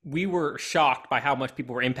 we were shocked by how much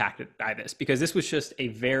people were impacted by this, because this was just a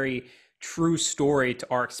very true story to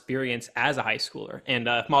our experience as a high schooler. And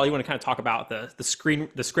Molly, you want to kind of talk about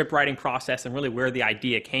the script writing process and really where the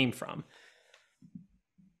idea came from?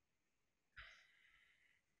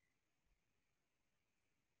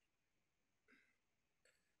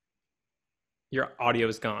 Your audio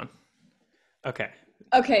is gone.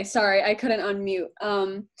 Okay, sorry, I couldn't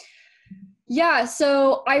unmute. Yeah,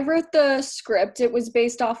 so I wrote the script. It was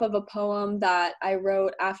based off of a poem that I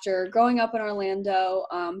wrote after growing up in Orlando.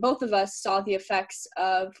 Both of us saw the effects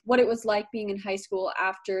of what it was like being in high school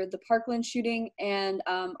after the Parkland shooting, and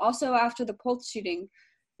also after the Pulse shooting.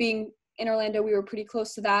 Being in Orlando, we were pretty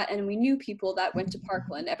close to that, and we knew people that went to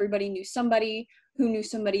Parkland. Everybody knew somebody who knew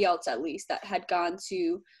somebody else, at least, that had gone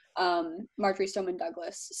to Marjory Stoneman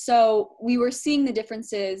Douglas. So we were seeing the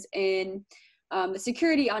differences in the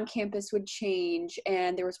security on campus would change,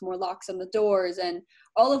 and there was more locks on the doors, and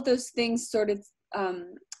all of those things sort of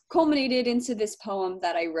culminated into this poem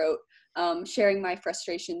that I wrote, sharing my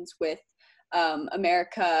frustrations with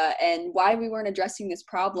America and why we weren't addressing this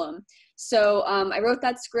problem. So I wrote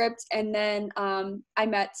that script, and then I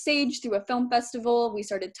met Sage through a film festival. We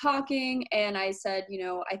started talking, and I said,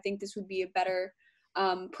 I think this would be a better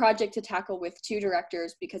project to tackle with two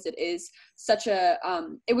directors, because it is such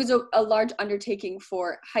it was a large undertaking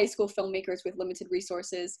for high school filmmakers with limited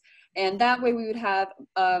resources, and that way we would have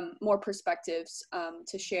more perspectives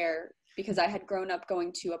to share, because I had grown up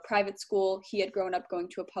going to a private school, he had grown up going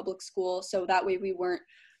to a public school, so that way we weren't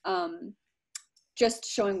just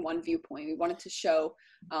showing one viewpoint. We wanted to show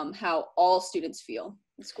how all students feel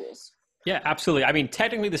in schools. Yeah, absolutely. I mean,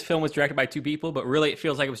 technically this film was directed by two people, but really it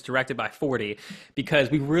feels like it was directed by 40,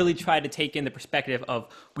 because we really tried to take in the perspective of,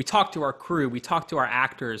 we talked to our crew, we talked to our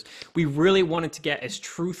actors. We really wanted to get as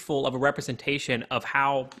truthful of a representation of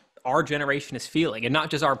how our generation is feeling, and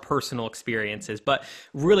not just our personal experiences, but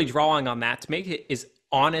really drawing on that to make it as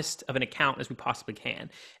honest of an account as we possibly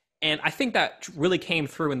can. And I think that really came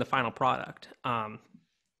through in the final product.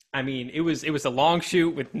 I mean, it was a long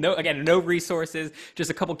shoot with no resources,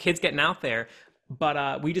 just a couple kids getting out there.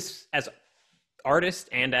 But we just, as artists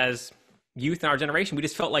and as youth in our generation, we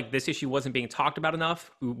just felt like this issue wasn't being talked about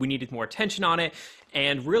enough. We needed more attention on it.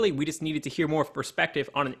 And really, we just needed to hear more perspective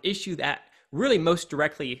on an issue that really most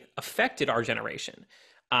directly affected our generation.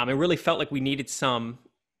 It really felt like we needed some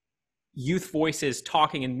youth voices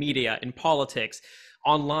talking in media, in politics,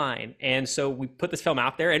 online. And so we put this film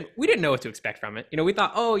out there, and we didn't know what to expect from it. We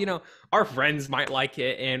thought, our friends might like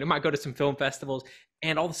it, and it might go to some film festivals.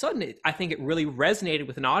 And all of a sudden, I think it really resonated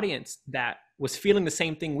with an audience that was feeling the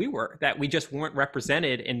same thing we were, that we just weren't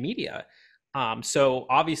represented in media. So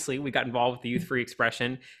obviously we got involved with the Youth Free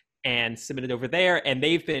Expression and submitted over there, and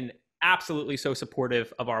they've been absolutely so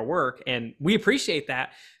supportive of our work. And we appreciate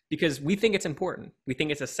that, because we think it's important. We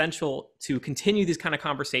think it's essential to continue these kind of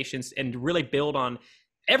conversations and to really build on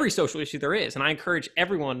every social issue there is. And I encourage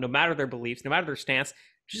everyone, no matter their beliefs, no matter their stance,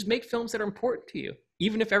 just make films that are important to you.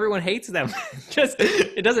 Even if everyone hates them,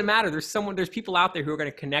 it doesn't matter. There's people out there who are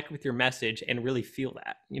going to connect with your message and really feel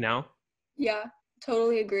that, Yeah,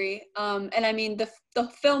 totally agree. And I mean, the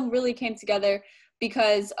film really came together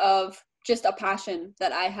because of just a passion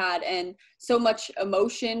that I had and so much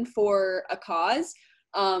emotion for a cause.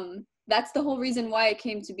 That's the whole reason why it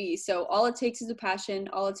came to be. So all it takes is a passion.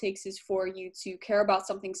 All it takes is for you to care about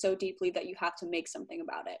something so deeply that you have to make something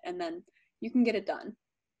about it, and then you can get it done.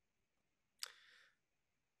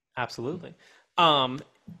 Absolutely. But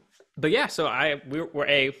yeah, so we're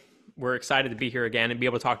We're excited to be here again and be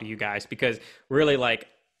able to talk to you guys, because really, like,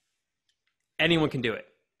 anyone can do it.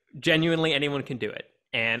 Genuinely, anyone can do it.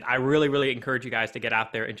 And I really, really encourage you guys to get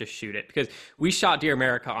out there and just shoot it, because we shot Dear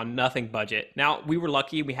America on nothing budget. Now, we were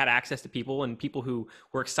lucky. We had access to people and people who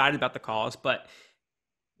were excited about the cause, but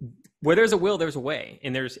where there's a will, there's a way.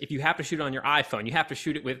 And if you have to shoot it on your iPhone, you have to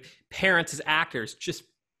shoot it with parents as actors, just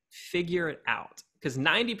figure it out. Because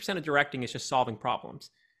 90% of directing is just solving problems.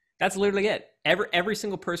 That's literally it. Every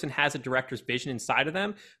single person has a director's vision inside of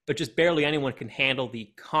them, but just barely anyone can handle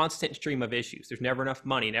the constant stream of issues. There's never enough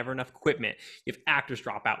money, never enough equipment. You have actors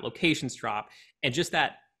drop out, locations drop, and just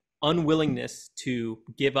that unwillingness to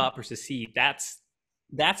give up or secede. That's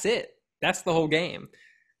it. That's the whole game.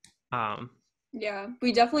 Yeah,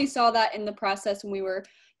 we definitely saw that in the process when we were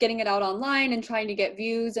getting it out online and trying to get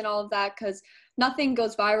views and all of that, because nothing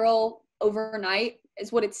goes viral overnight.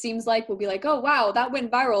 Is what it seems like. We'll be like, oh wow, that went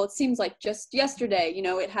viral. It seems like just yesterday, you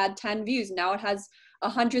know, it had 10 views. Now it has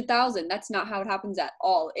 100,000. That's not how it happens at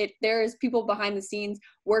all. There is people behind the scenes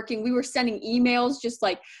working. We were sending emails, just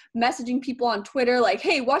like messaging people on Twitter, like,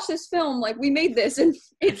 hey, watch this film. Like, we made this. And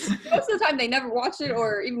it's most of the time they never watched it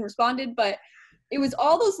or even responded, but it was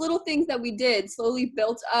all those little things that we did slowly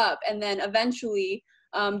built up. And then eventually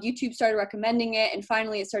YouTube started recommending it. And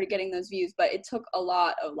finally it started getting those views, but it took a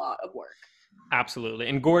lot of work. Absolutely.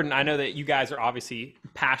 And Gordon, I know that you guys are obviously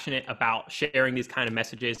passionate about sharing these kind of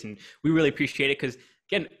messages, and we really appreciate it, because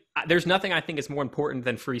again, there's nothing I think is more important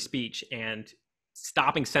than free speech and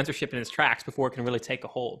stopping censorship in its tracks before it can really take a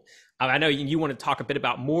hold. I know you want to talk a bit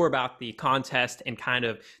more about the contest and kind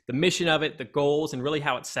of the mission of it, the goals, and really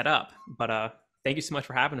how it's set up. But thank you so much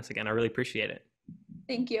for having us again. I really appreciate it.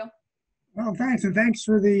 Thank you. Well, thanks. And thanks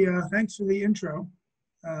for the intro.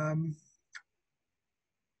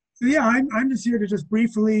 So yeah, I'm just here to just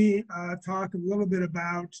briefly talk a little bit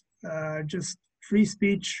about just free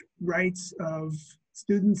speech rights of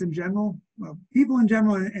students in general, well, people in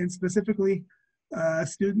general, and specifically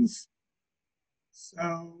students.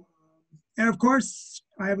 So, and of course,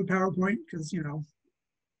 I have a PowerPoint, because, you know,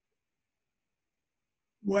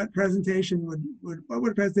 what would a presentation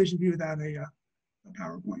be without a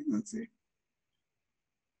PowerPoint? Let's see.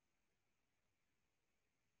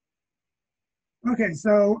 Okay,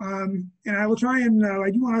 so and I will try and I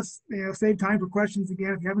do want to save time for questions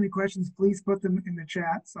again. If you have any questions, please put them in the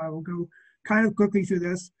chat. So I will go kind of quickly through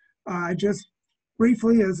this. Just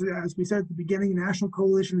briefly, as we said at the beginning, National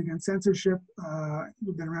Coalition Against Censorship.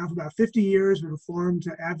 We've been around for about 50 years. We were formed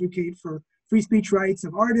to advocate for free speech rights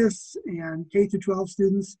of artists and K-12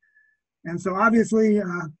 students. And so obviously,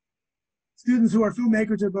 students who are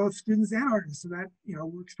filmmakers are both students and artists. So that, you know,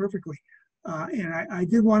 works perfectly. And I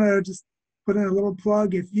did want to just put in a little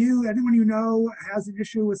plug. If anyone you know has an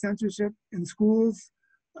issue with censorship in schools,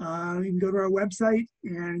 you can go to our website,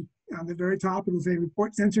 and on the very top it'll say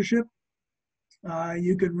report censorship.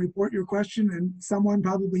 You can report your question, and someone,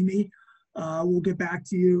 probably me, will get back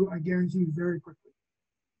to you, I guarantee you, very quickly.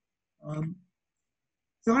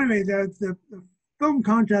 So anyway, the film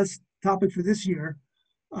contest topic for this year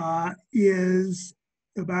is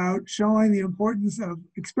about showing the importance of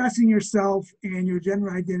expressing yourself and your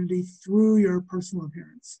gender identity through your personal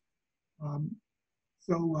appearance.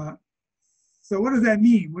 So what does that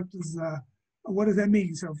mean? What does that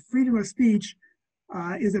mean? So freedom of speech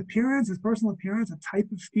is personal appearance, a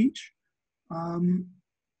type of speech?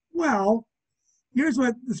 Well, here's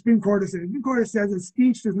what the Supreme Court has said. The Supreme Court says that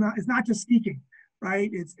speech is not just speaking, right?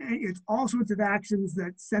 It's all sorts of actions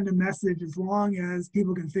that send a message, as long as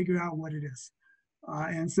people can figure out what it is.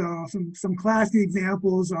 And so some classic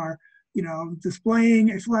examples are, you know,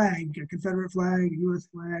 displaying a flag, a Confederate flag, a U.S.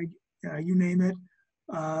 flag, you name it.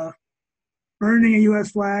 Burning a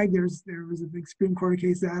U.S. flag. There was a big Supreme Court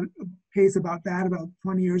case about that about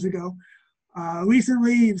 20 years ago.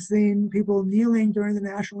 Recently, you've seen people kneeling during the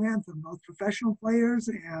national anthem, both professional players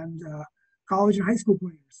and college and high school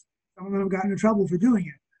players. Some of them have gotten in trouble for doing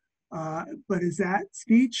it. But is that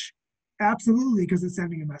speech? Absolutely, because it's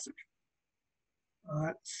sending a message.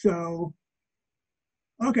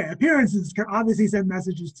 Okay, appearances can obviously send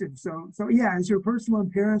messages too. So yeah, is your personal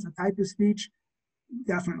appearance a type of speech?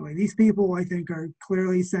 Definitely. These people, I think, are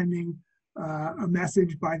clearly sending a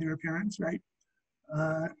message by their appearance, right?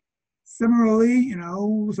 Similarly, you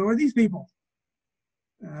know, so are these people.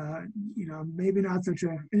 You know, maybe not such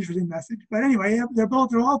an interesting message, but anyway, they're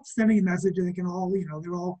all sending a message, and they can all, you know,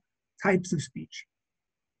 they're all types of speech.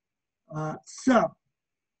 So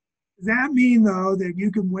does that mean, though, that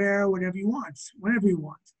you can wear whatever you want, whenever you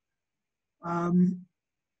want?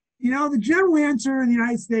 You know, the general answer in the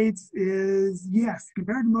United States is yes.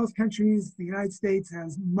 Compared to most countries, the United States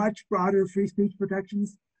has much broader free speech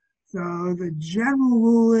protections. So the general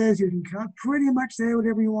rule is you can pretty much say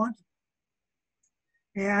whatever you want.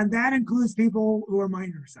 And that includes people who are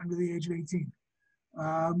minors under the age of 18.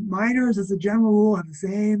 Minors, as a general rule, have the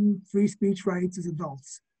same free speech rights as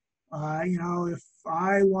adults. You know, if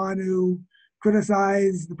I want to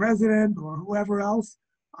criticize the president or whoever else,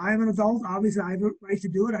 I'm an adult. Obviously, I have a right to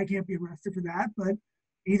do it. I can't be arrested for that, but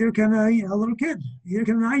neither can a little kid, neither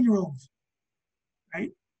can a 9-year-old,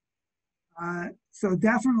 right? So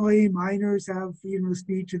definitely minors have freedom of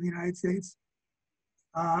speech in the United States.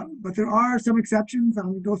 But there are some exceptions. I'm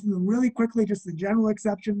going to go through them really quickly, just the general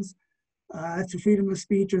exceptions to freedom of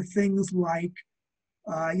speech are things like,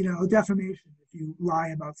 defamation. If you lie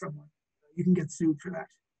about someone, you can get sued for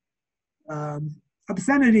that.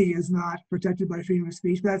 Obscenity is not protected by freedom of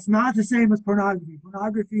speech, but that's not the same as pornography.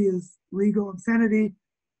 Pornography is legal. Obscenity,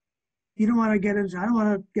 you don't want to get into, I don't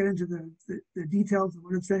want to get into the details of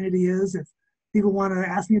what obscenity is. If people want to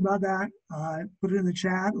ask me about that, put it in the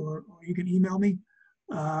chat or you can email me.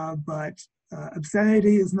 But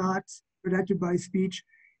obscenity is not protected by speech.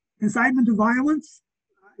 Incitement to violence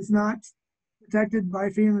is not protected by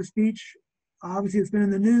freedom of speech. Obviously, it's been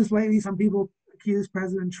in the news lately. Some people accuse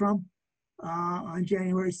President Trump on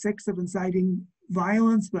January 6th of inciting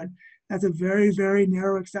violence, but that's a very, very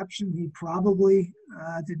narrow exception. He probably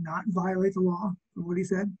did not violate the law from what he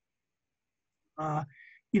said.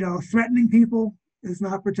 Threatening people is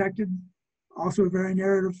not protected. Also a very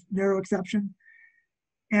narrow exception.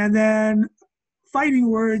 And then fighting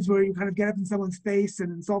words where you kind of get up in someone's face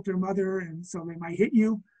and insult their mother and so they might hit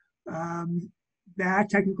you. That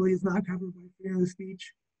technically is not covered by freedom of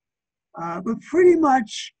speech. But pretty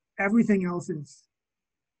much everything else is.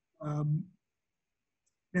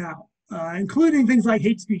 Including things like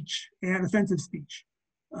hate speech and offensive speech.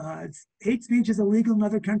 Hate speech is illegal in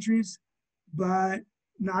other countries, but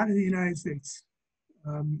not in the United States.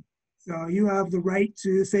 So you have the right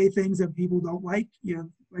to say things that people don't like. You have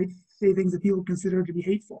the right to say things that people consider to be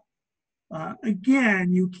hateful.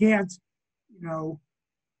 Again, you can't,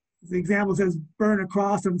 the example says burn a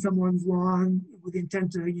cross on someone's lawn with the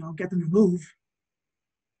intent to, get them to move.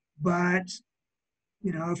 But,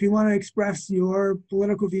 if you want to express your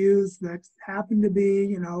political views that happen to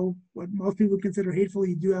be, what most people consider hateful,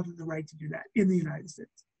 you do have the right to do that in the United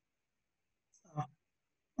States.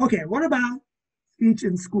 Okay, what about speech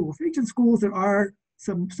in schools? Speech in schools, there are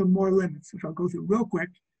some more limits, which I'll go through real quick,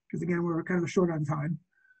 because again, we're kind of short on time.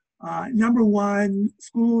 Number one,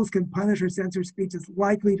 schools can punish or censor speech that's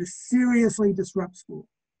likely to seriously disrupt school.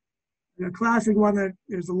 A classic one that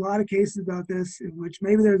there's a lot of cases about this, in which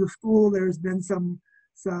maybe there's a school, there's been some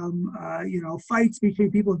fights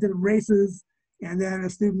between people of different races, and then a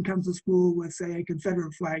student comes to school with, say, a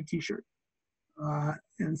Confederate flag T-shirt.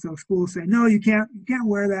 And so schools say, no, you can't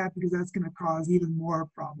wear that because that's going to cause even more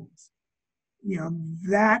problems.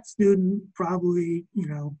 That student probably,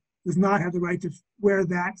 does not have the right to wear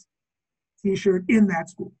that T-shirt in that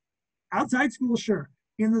school. Outside school, sure.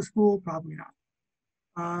 In the school, probably not.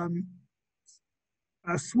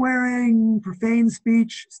 Swearing, profane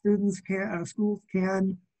speech, schools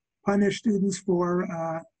can punish students for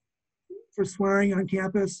swearing on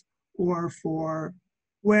campus or for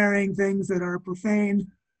wearing things that are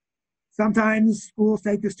profane. Sometimes schools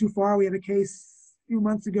take this too far. We had a case a few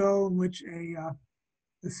months ago in which a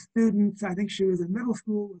student, I think she was in middle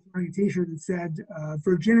school, was wearing a T-shirt that said,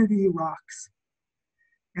 "Virginity rocks."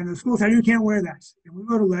 And the school said, you can't wear that. And we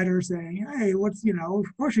wrote a letter saying, hey, of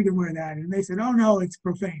course you can wear that. And they said, oh no, it's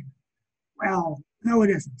profane. Well, no, it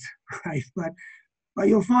isn't, right? But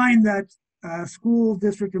you'll find that school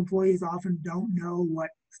district employees often don't know what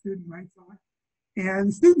student rights are.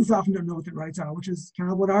 And students often don't know what their rights are, which is kind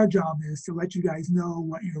of what our job is, to let you guys know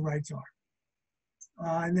what your rights are.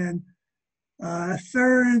 And then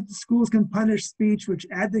third, schools can punish speech which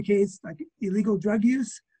advocates like illegal drug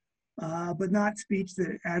use, but not speech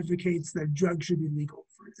that advocates that drugs should be legal,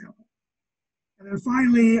 for example. And then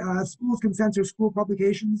finally, schools can censor school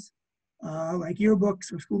publications like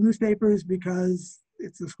yearbooks or school newspapers because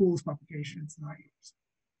it's the school's publication, it's not yours.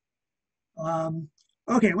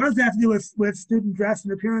 Okay, what does that have to do with student dress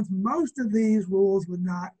and appearance? Most of these rules would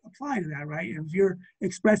not apply to that, right? If you're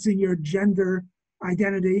expressing your gender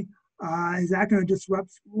identity, is that going to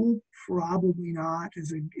disrupt school? Probably not.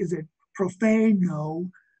 Is it profane? No.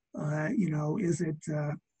 Is it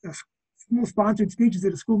a school-sponsored speech? Is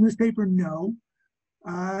it a school newspaper? No.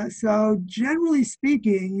 So generally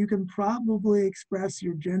speaking, you can probably express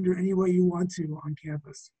your gender any way you want to on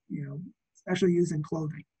campus, especially using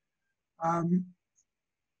clothing.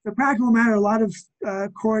 The practical matter, a lot of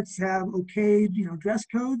courts have okayed, dress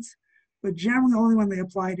codes, but generally only when they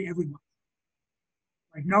apply to everyone.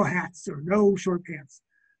 like no hats or no short pants.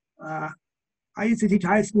 I used to teach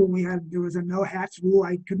high school, and there was a no hats rule.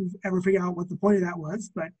 I couldn't ever figure out what the point of that was,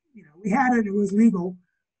 but we had it. It was legal.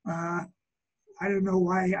 I don't know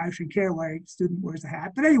why I should care why a student wears a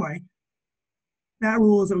hat, but anyway, that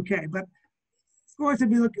rule is okay. But of course, if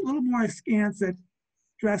you look a little more askance at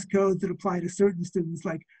dress codes that apply to certain students,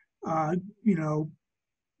 like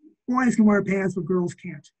boys can wear pants but girls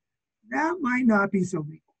can't, that might not be so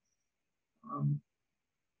legal.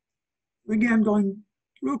 Again, going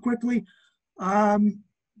real quickly,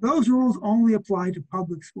 those rules only apply to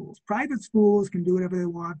public schools. Private schools can do whatever they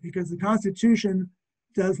want because the Constitution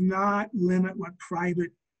does not limit what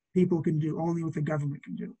private people can do, only what the government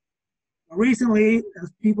can do. Recently,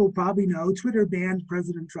 as people probably know, Twitter banned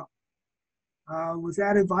President Trump. Was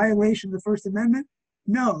that a violation of the First Amendment?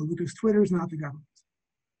 No, because Twitter is not the government.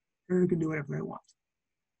 Twitter can do whatever they want.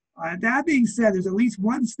 That being said, there's at least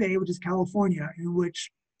one state, which is California, in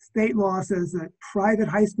which state law says that private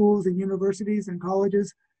high schools and universities and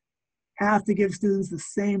colleges have to give students the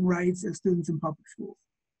same rights as students in public schools.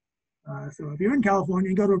 So if you're in California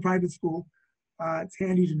and go to a private school, it's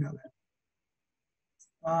handy to know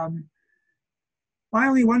that.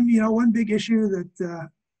 Finally, one big issue that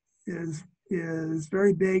is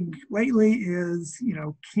very big lately is,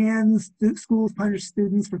 can schools punish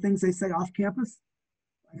students for things they say off campus?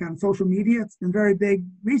 Like on social media, it's been very big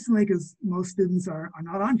recently because most students are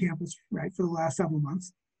not on campus, right, for the last several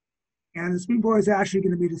months. And the Supreme Court is actually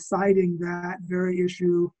going to be deciding that very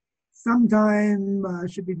issue sometime,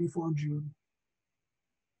 should be before June.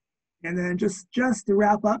 And then just to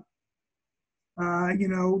wrap up,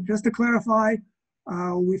 just to clarify,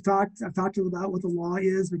 I've talked to you about what the law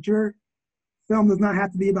is, but your film does not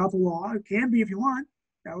have to be about the law. It can be if you want.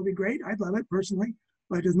 That would be great. I'd love it personally,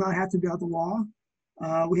 but it does not have to be about the law.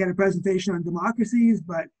 We had a presentation on democracies,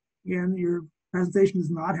 but again, your presentation does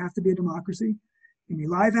not have to be a democracy. It can be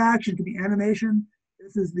live action, it can be animation.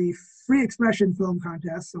 This is the free expression film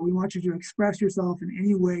contest, so we want you to express yourself in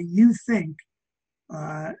any way you think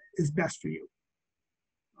is best for you.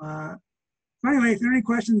 So anyway, if there are any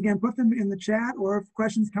questions, again, put them in the chat, or if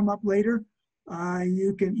questions come up later,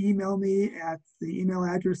 you can email me at the email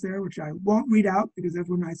address there, which I won't read out because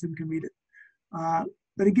everyone I assume can read it.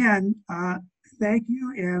 But again, thank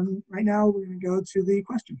you. And right now we're going to go to the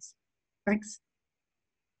questions. Thanks.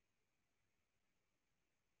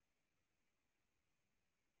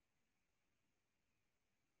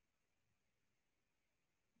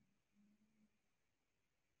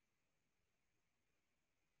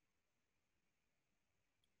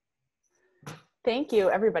 Thank you,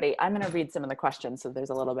 everybody. I'm going to read some of the questions, so there's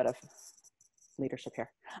a little bit of leadership here.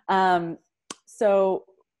 So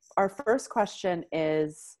our first question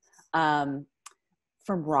is from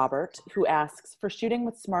Robert, who asks, for shooting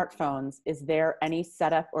with smartphones, is there any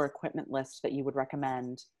setup or equipment list that you would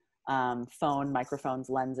recommend? Phone, microphones,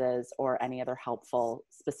 lenses, or any other helpful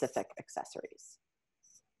specific accessories?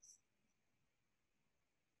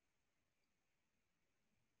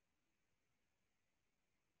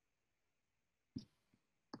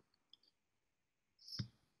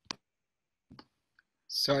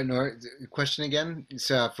 Sorry, Nora, the question again? It's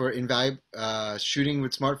for shooting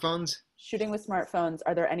with smartphones? Shooting with smartphones,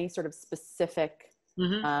 are there any sort of specific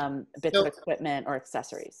bits of equipment or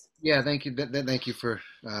accessories? Yeah, thank you. Thank you for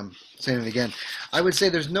saying it again. I would say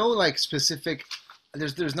there's no like specific,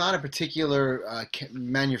 there's not a particular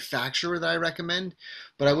manufacturer that I recommend,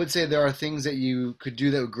 but I would say there are things that you could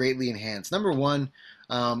do that would greatly enhance. Number one,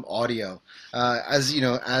 audio. As you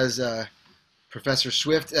know, as Professor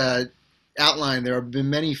Swift outlined, there have been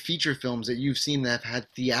many feature films that you've seen that have had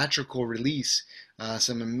theatrical release,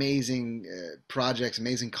 some amazing projects,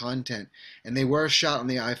 amazing content, and they were shot on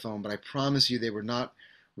the iPhone, but I promise you they were not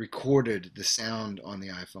recorded the sound on the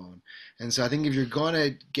iPhone. And so I think if you're going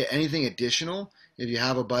to get anything additional, if you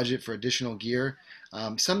have a budget for additional gear,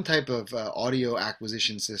 some type of audio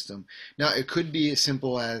acquisition system. Now it could be as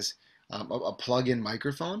simple as a plug-in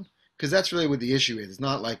microphone, because that's really what the issue is. It's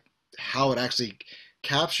not like how it actually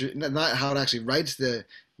capture, not how it actually writes the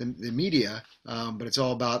media, but it's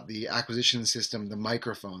all about the acquisition system, the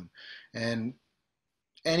microphone. And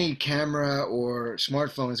any camera or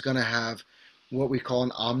smartphone is going to have what we call an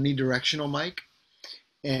omnidirectional mic,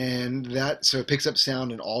 and that so it picks up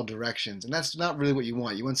sound in all directions, and that's not really what you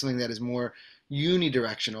want. You want something that is more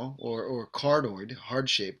unidirectional or cardioid,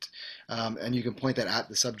 hard-shaped, and you can point that at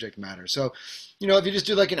the subject matter. So, you know, if you just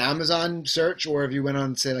do like an Amazon search, or if you went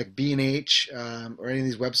on, say, like B&H or any of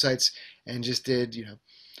these websites and just did, you know,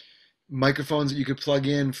 microphones that you could plug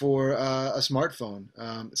in for a smartphone,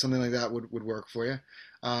 something like that would work for you.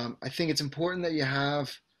 I think it's important that you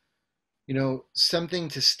have something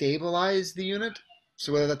to stabilize the unit.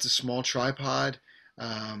 So whether that's a small tripod,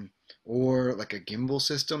 or like a gimbal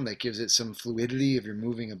system that gives it some fluidity if you're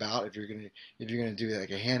moving about, if you're gonna do like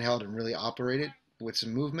a handheld and really operate it with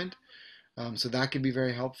some movement. So that could be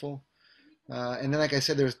very helpful. And then, like I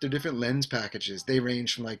said, there are different lens packages. They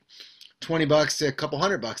range from like $20 to a couple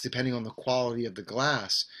 $100 depending on the quality of the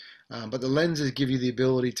glass. But the lenses give you the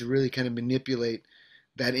ability to really kind of manipulate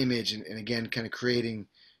that image, and again, kind of creating,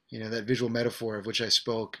 that visual metaphor of which I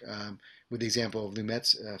spoke, with the example of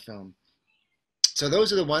Lumet's film. So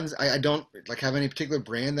those are the ones. I don't like have any particular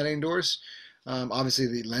brand that I endorse. Obviously,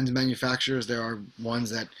 the lens manufacturers, there are ones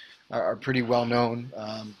that are pretty well known,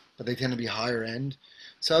 but they tend to be higher end.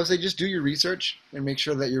 So I would say just do your research and make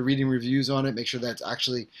sure that you're reading reviews on it. Make sure that's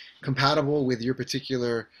actually compatible with your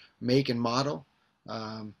particular make and model.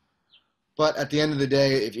 But at the end of the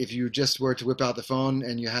day, if you just were to whip out the phone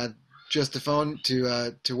and you had just the phone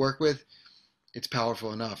to work with, it's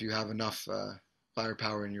powerful enough. You have enough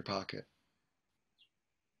firepower in your pocket.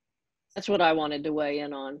 That's what I wanted to weigh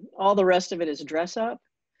in on. All the rest of it is dress up.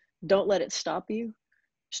 Don't let it stop you.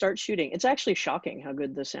 Start shooting. It's actually shocking how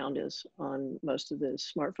good the sound is on most of the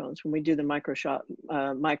smartphones. When we do the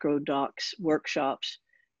micro docs workshops,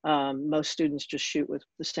 most students just shoot with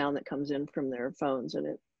the sound that comes in from their phones, and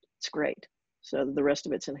it's great. So the rest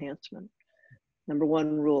of it's enhancement. Number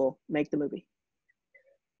one rule, make the movie.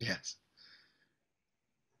 Yes.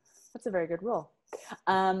 That's a very good rule.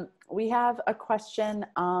 We have a question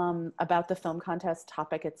about the film contest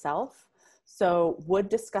topic itself. So would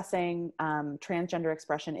discussing transgender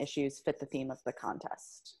expression issues fit the theme of the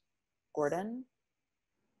contest? Gordon?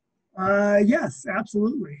 Yes,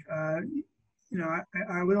 absolutely. I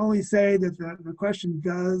would only say that the question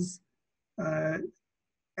does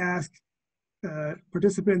ask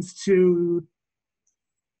participants to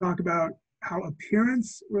talk about how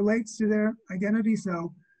appearance relates to their identity.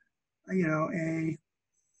 So, a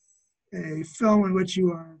film in which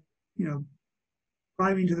you are,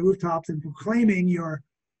 climbing to the rooftops and proclaiming your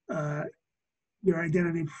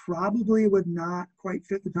identity probably would not quite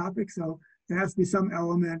fit the topic. So there has to be some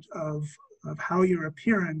element of how your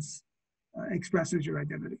appearance expresses your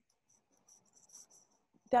identity.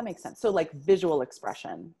 That makes sense. So like visual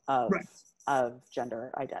expression of, right. of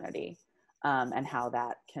gender identity, and how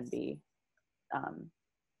that can be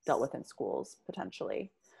dealt with in schools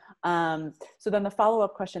potentially. So then the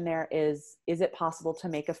follow-up question there is it possible to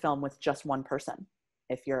make a film with just one person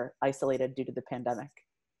if you're isolated due to the pandemic?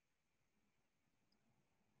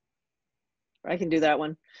 I can do that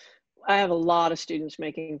one. I have a lot of students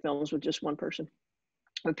making films with just one person.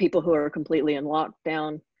 With people who are completely in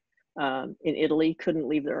lockdown. In Italy, couldn't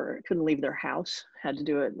leave their house, had to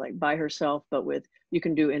do it like by herself, but you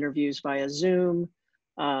can do interviews via Zoom.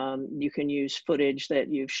 You can use footage that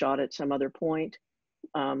you've shot at some other point.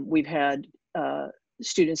 We've had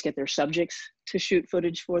students get their subjects to shoot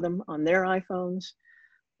footage for them on their iPhones.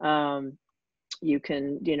 You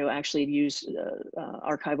can, actually use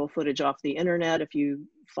archival footage off the internet if you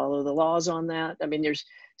follow the laws on that. I mean, there's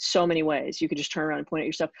so many ways. You could just turn around and point at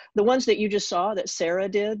your stuff. The ones that you just saw that Sarah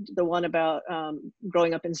did, the one about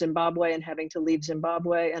growing up in Zimbabwe and having to leave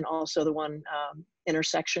Zimbabwe, and also the one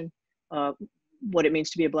intersection, what it means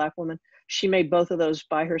to be a Black woman. She made both of those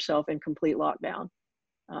by herself in complete lockdown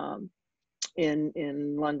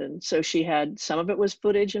in London. So she had, some of it was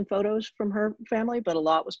footage and photos from her family, but a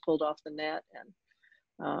lot was pulled off the net.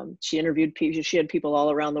 And she interviewed people. She had people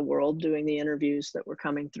all around the world doing the interviews that were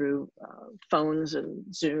coming through phones and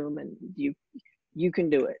Zoom, and you can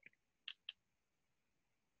do it.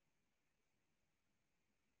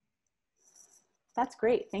 That's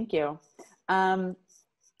great. Thank you.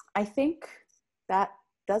 I think that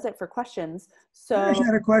does it for questions. So I actually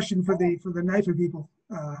had a question for the NYFA people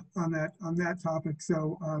on that topic.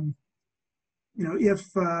 So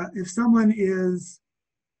if someone is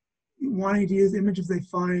wanting to use images they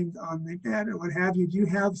find on the net or what have you, do you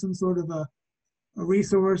have some sort of a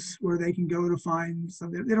resource where they can go to find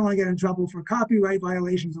something? They don't want to get in trouble for copyright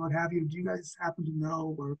violations or what have you. Do you guys happen to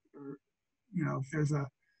know, or if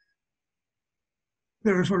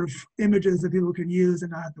there are sort of images that people can use and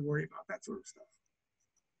not have to worry about that sort of stuff?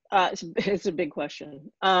 It's a big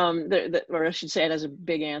question, or I should say it has a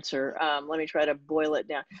big answer. Let me try to boil it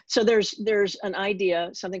down. So there's an idea,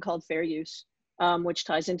 something called fair use, which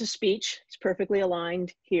ties into speech. It's perfectly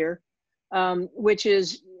aligned here, which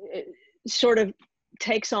is sort of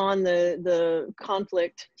takes on the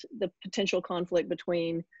conflict, the potential conflict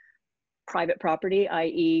between private property,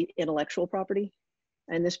 i.e. intellectual property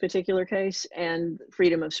in this particular case, and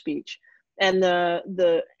freedom of speech. And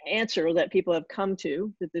the answer that people have come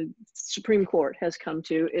to, that the Supreme Court has come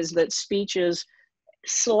to, is that speech is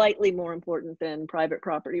slightly more important than private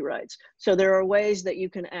property rights. So there are ways that you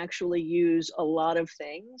can actually use a lot of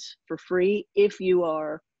things for free if you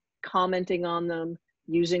are commenting on them,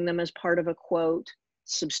 using them as part of a quote,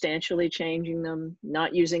 substantially changing them,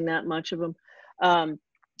 not using that much of them.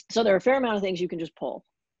 So there are a fair amount of things you can just pull.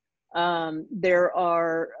 There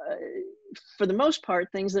are, for the most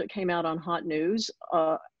part, things that came out on hot news.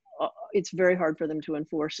 It's very hard for them to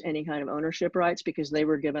enforce any kind of ownership rights because they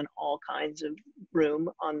were given all kinds of room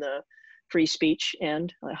on the free speech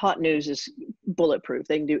end. Hot news is bulletproof.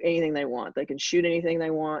 They can do anything they want. They can shoot anything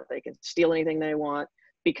they want. They can steal anything they want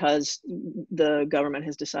because the government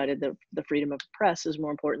has decided that the freedom of the press is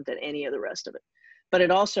more important than any of the rest of it. But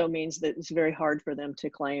it also means that it's very hard for them to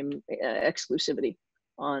claim exclusivity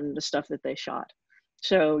on the stuff that they shot.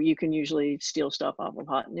 So you can usually steal stuff off of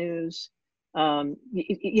hot news.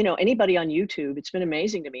 You know, anybody on YouTube, it's been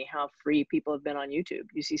amazing to me how free people have been on YouTube.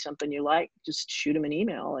 You see something you like, just shoot them an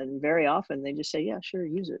email, and very often they just say, yeah, sure,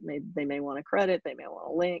 use it. They may want a credit, they may want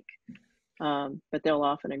a link, but they'll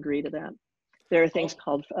often agree to that. There are things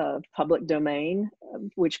called public domain,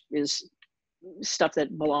 which is stuff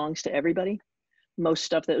that belongs to everybody. Most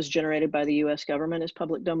stuff that was generated by the US government is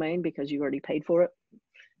public domain because you already paid for it,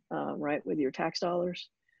 right, with your tax dollars.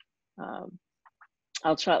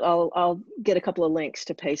 I'll get a couple of links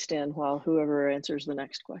to paste in while whoever answers the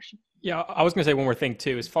next question. Yeah, I was gonna say one more thing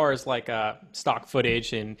too, as far as like stock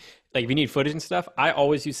footage and like if you need footage and stuff, I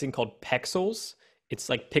always use a thing called Pexels. It's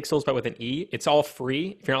like pixels, but with an E. It's all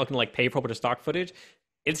free. If you're not looking to like pay for a bunch of stock footage,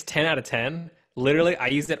 it's 10 out of 10. Literally, I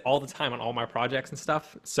use it all the time on all my projects and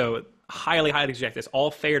stuff. So highly, highly suggest. It's all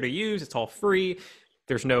fair to use. It's all free.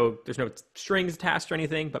 There's no strings attached or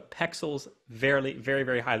anything, but Pexels, very, very,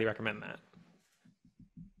 very highly recommend that.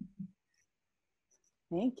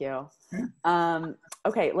 Thank you.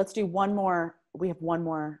 Okay, let's do one more. We have one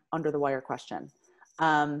more under the wire question.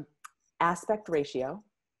 Aspect ratio,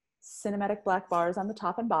 cinematic black bars on the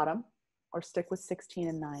top and bottom, or stick with 16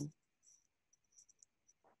 and 9?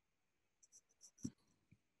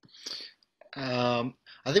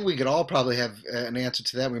 I think we could all probably have an answer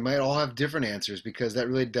to that. We might all have different answers because that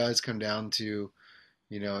really does come down to,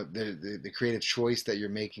 you know, the creative choice that you're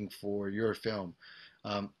making for your film.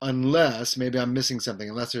 Unless maybe I'm missing something,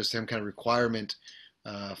 unless there's some kind of requirement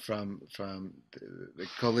from the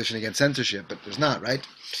Coalition Against Censorship, but there's not, right?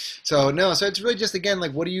 So no, so it's really just, again,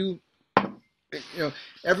 like, what do you know,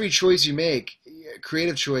 every choice you make,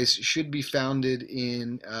 creative choice, should be founded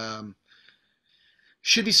in,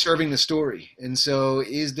 should be serving the story. And so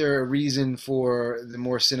is there a reason for the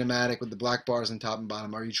more cinematic with the black bars on top and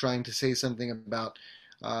bottom? Are you trying to say something about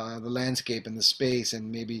the landscape and the space,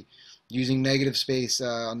 and maybe using negative space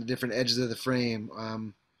on the different edges of the frame,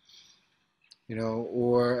 you know,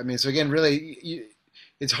 or, I mean, so again, really,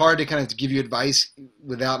 it's hard to kind of give you advice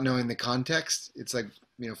without knowing the context. It's like,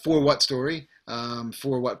 you know, for what story,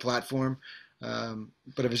 for what platform,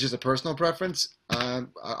 but if it's just a personal preference,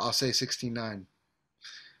 I'll say 16:9.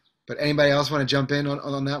 But anybody else want to jump in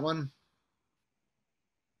on that one?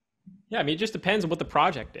 Yeah, I mean, it just depends on what the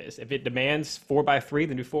project is. If it demands 4:3,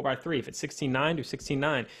 then do 4:3. If it's 16:9, do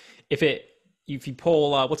 16:9. If you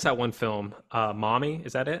pull, what's that one film, Mommy,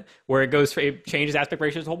 is that it? Where it changes aspect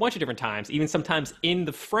ratios a whole bunch of different times, even sometimes in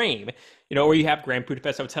the frame, you know, or you have Grand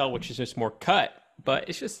Budapest Hotel, which is just more cut, but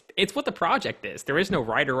it's what the project is. There is no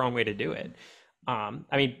right or wrong way to do it. I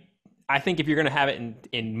mean, I think if you're going to have it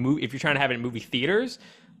if you're trying to have it in movie theaters,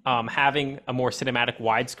 having a more cinematic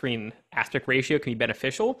widescreen aspect ratio can be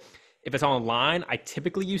beneficial. If it's online, I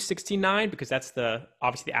typically use 16:9 because that's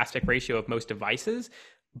obviously the aspect ratio of most devices,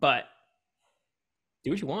 but do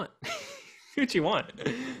what you want. Do what you want.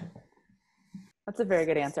 That's a very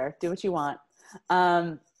good answer. Do what you want.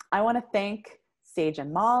 I want to thank Sage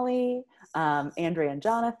and Molly, Andrea and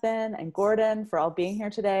Jonathan, and Gordon for all being here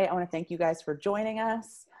today. I want to thank you guys for joining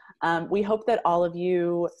us. We hope that all of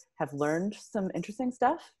you have learned some interesting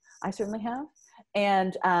stuff. I certainly have.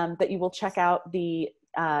 And that you will check out the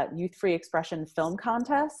Youth Free Expression Film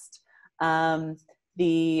Contest.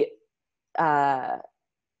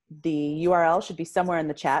 The URL should be somewhere in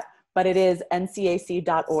the chat, but it is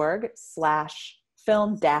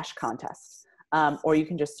ncac.org/film-contest. Or you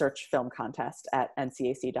can just search film contest at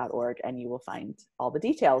ncac.org and you will find all the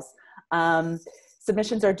details.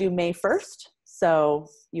 Submissions are due May 1st, so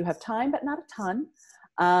you have time, but not a ton.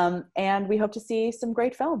 And we hope to see some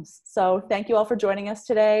great films. So thank you all for joining us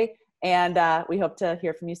today, and we hope to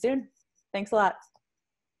hear from you soon. Thanks a lot.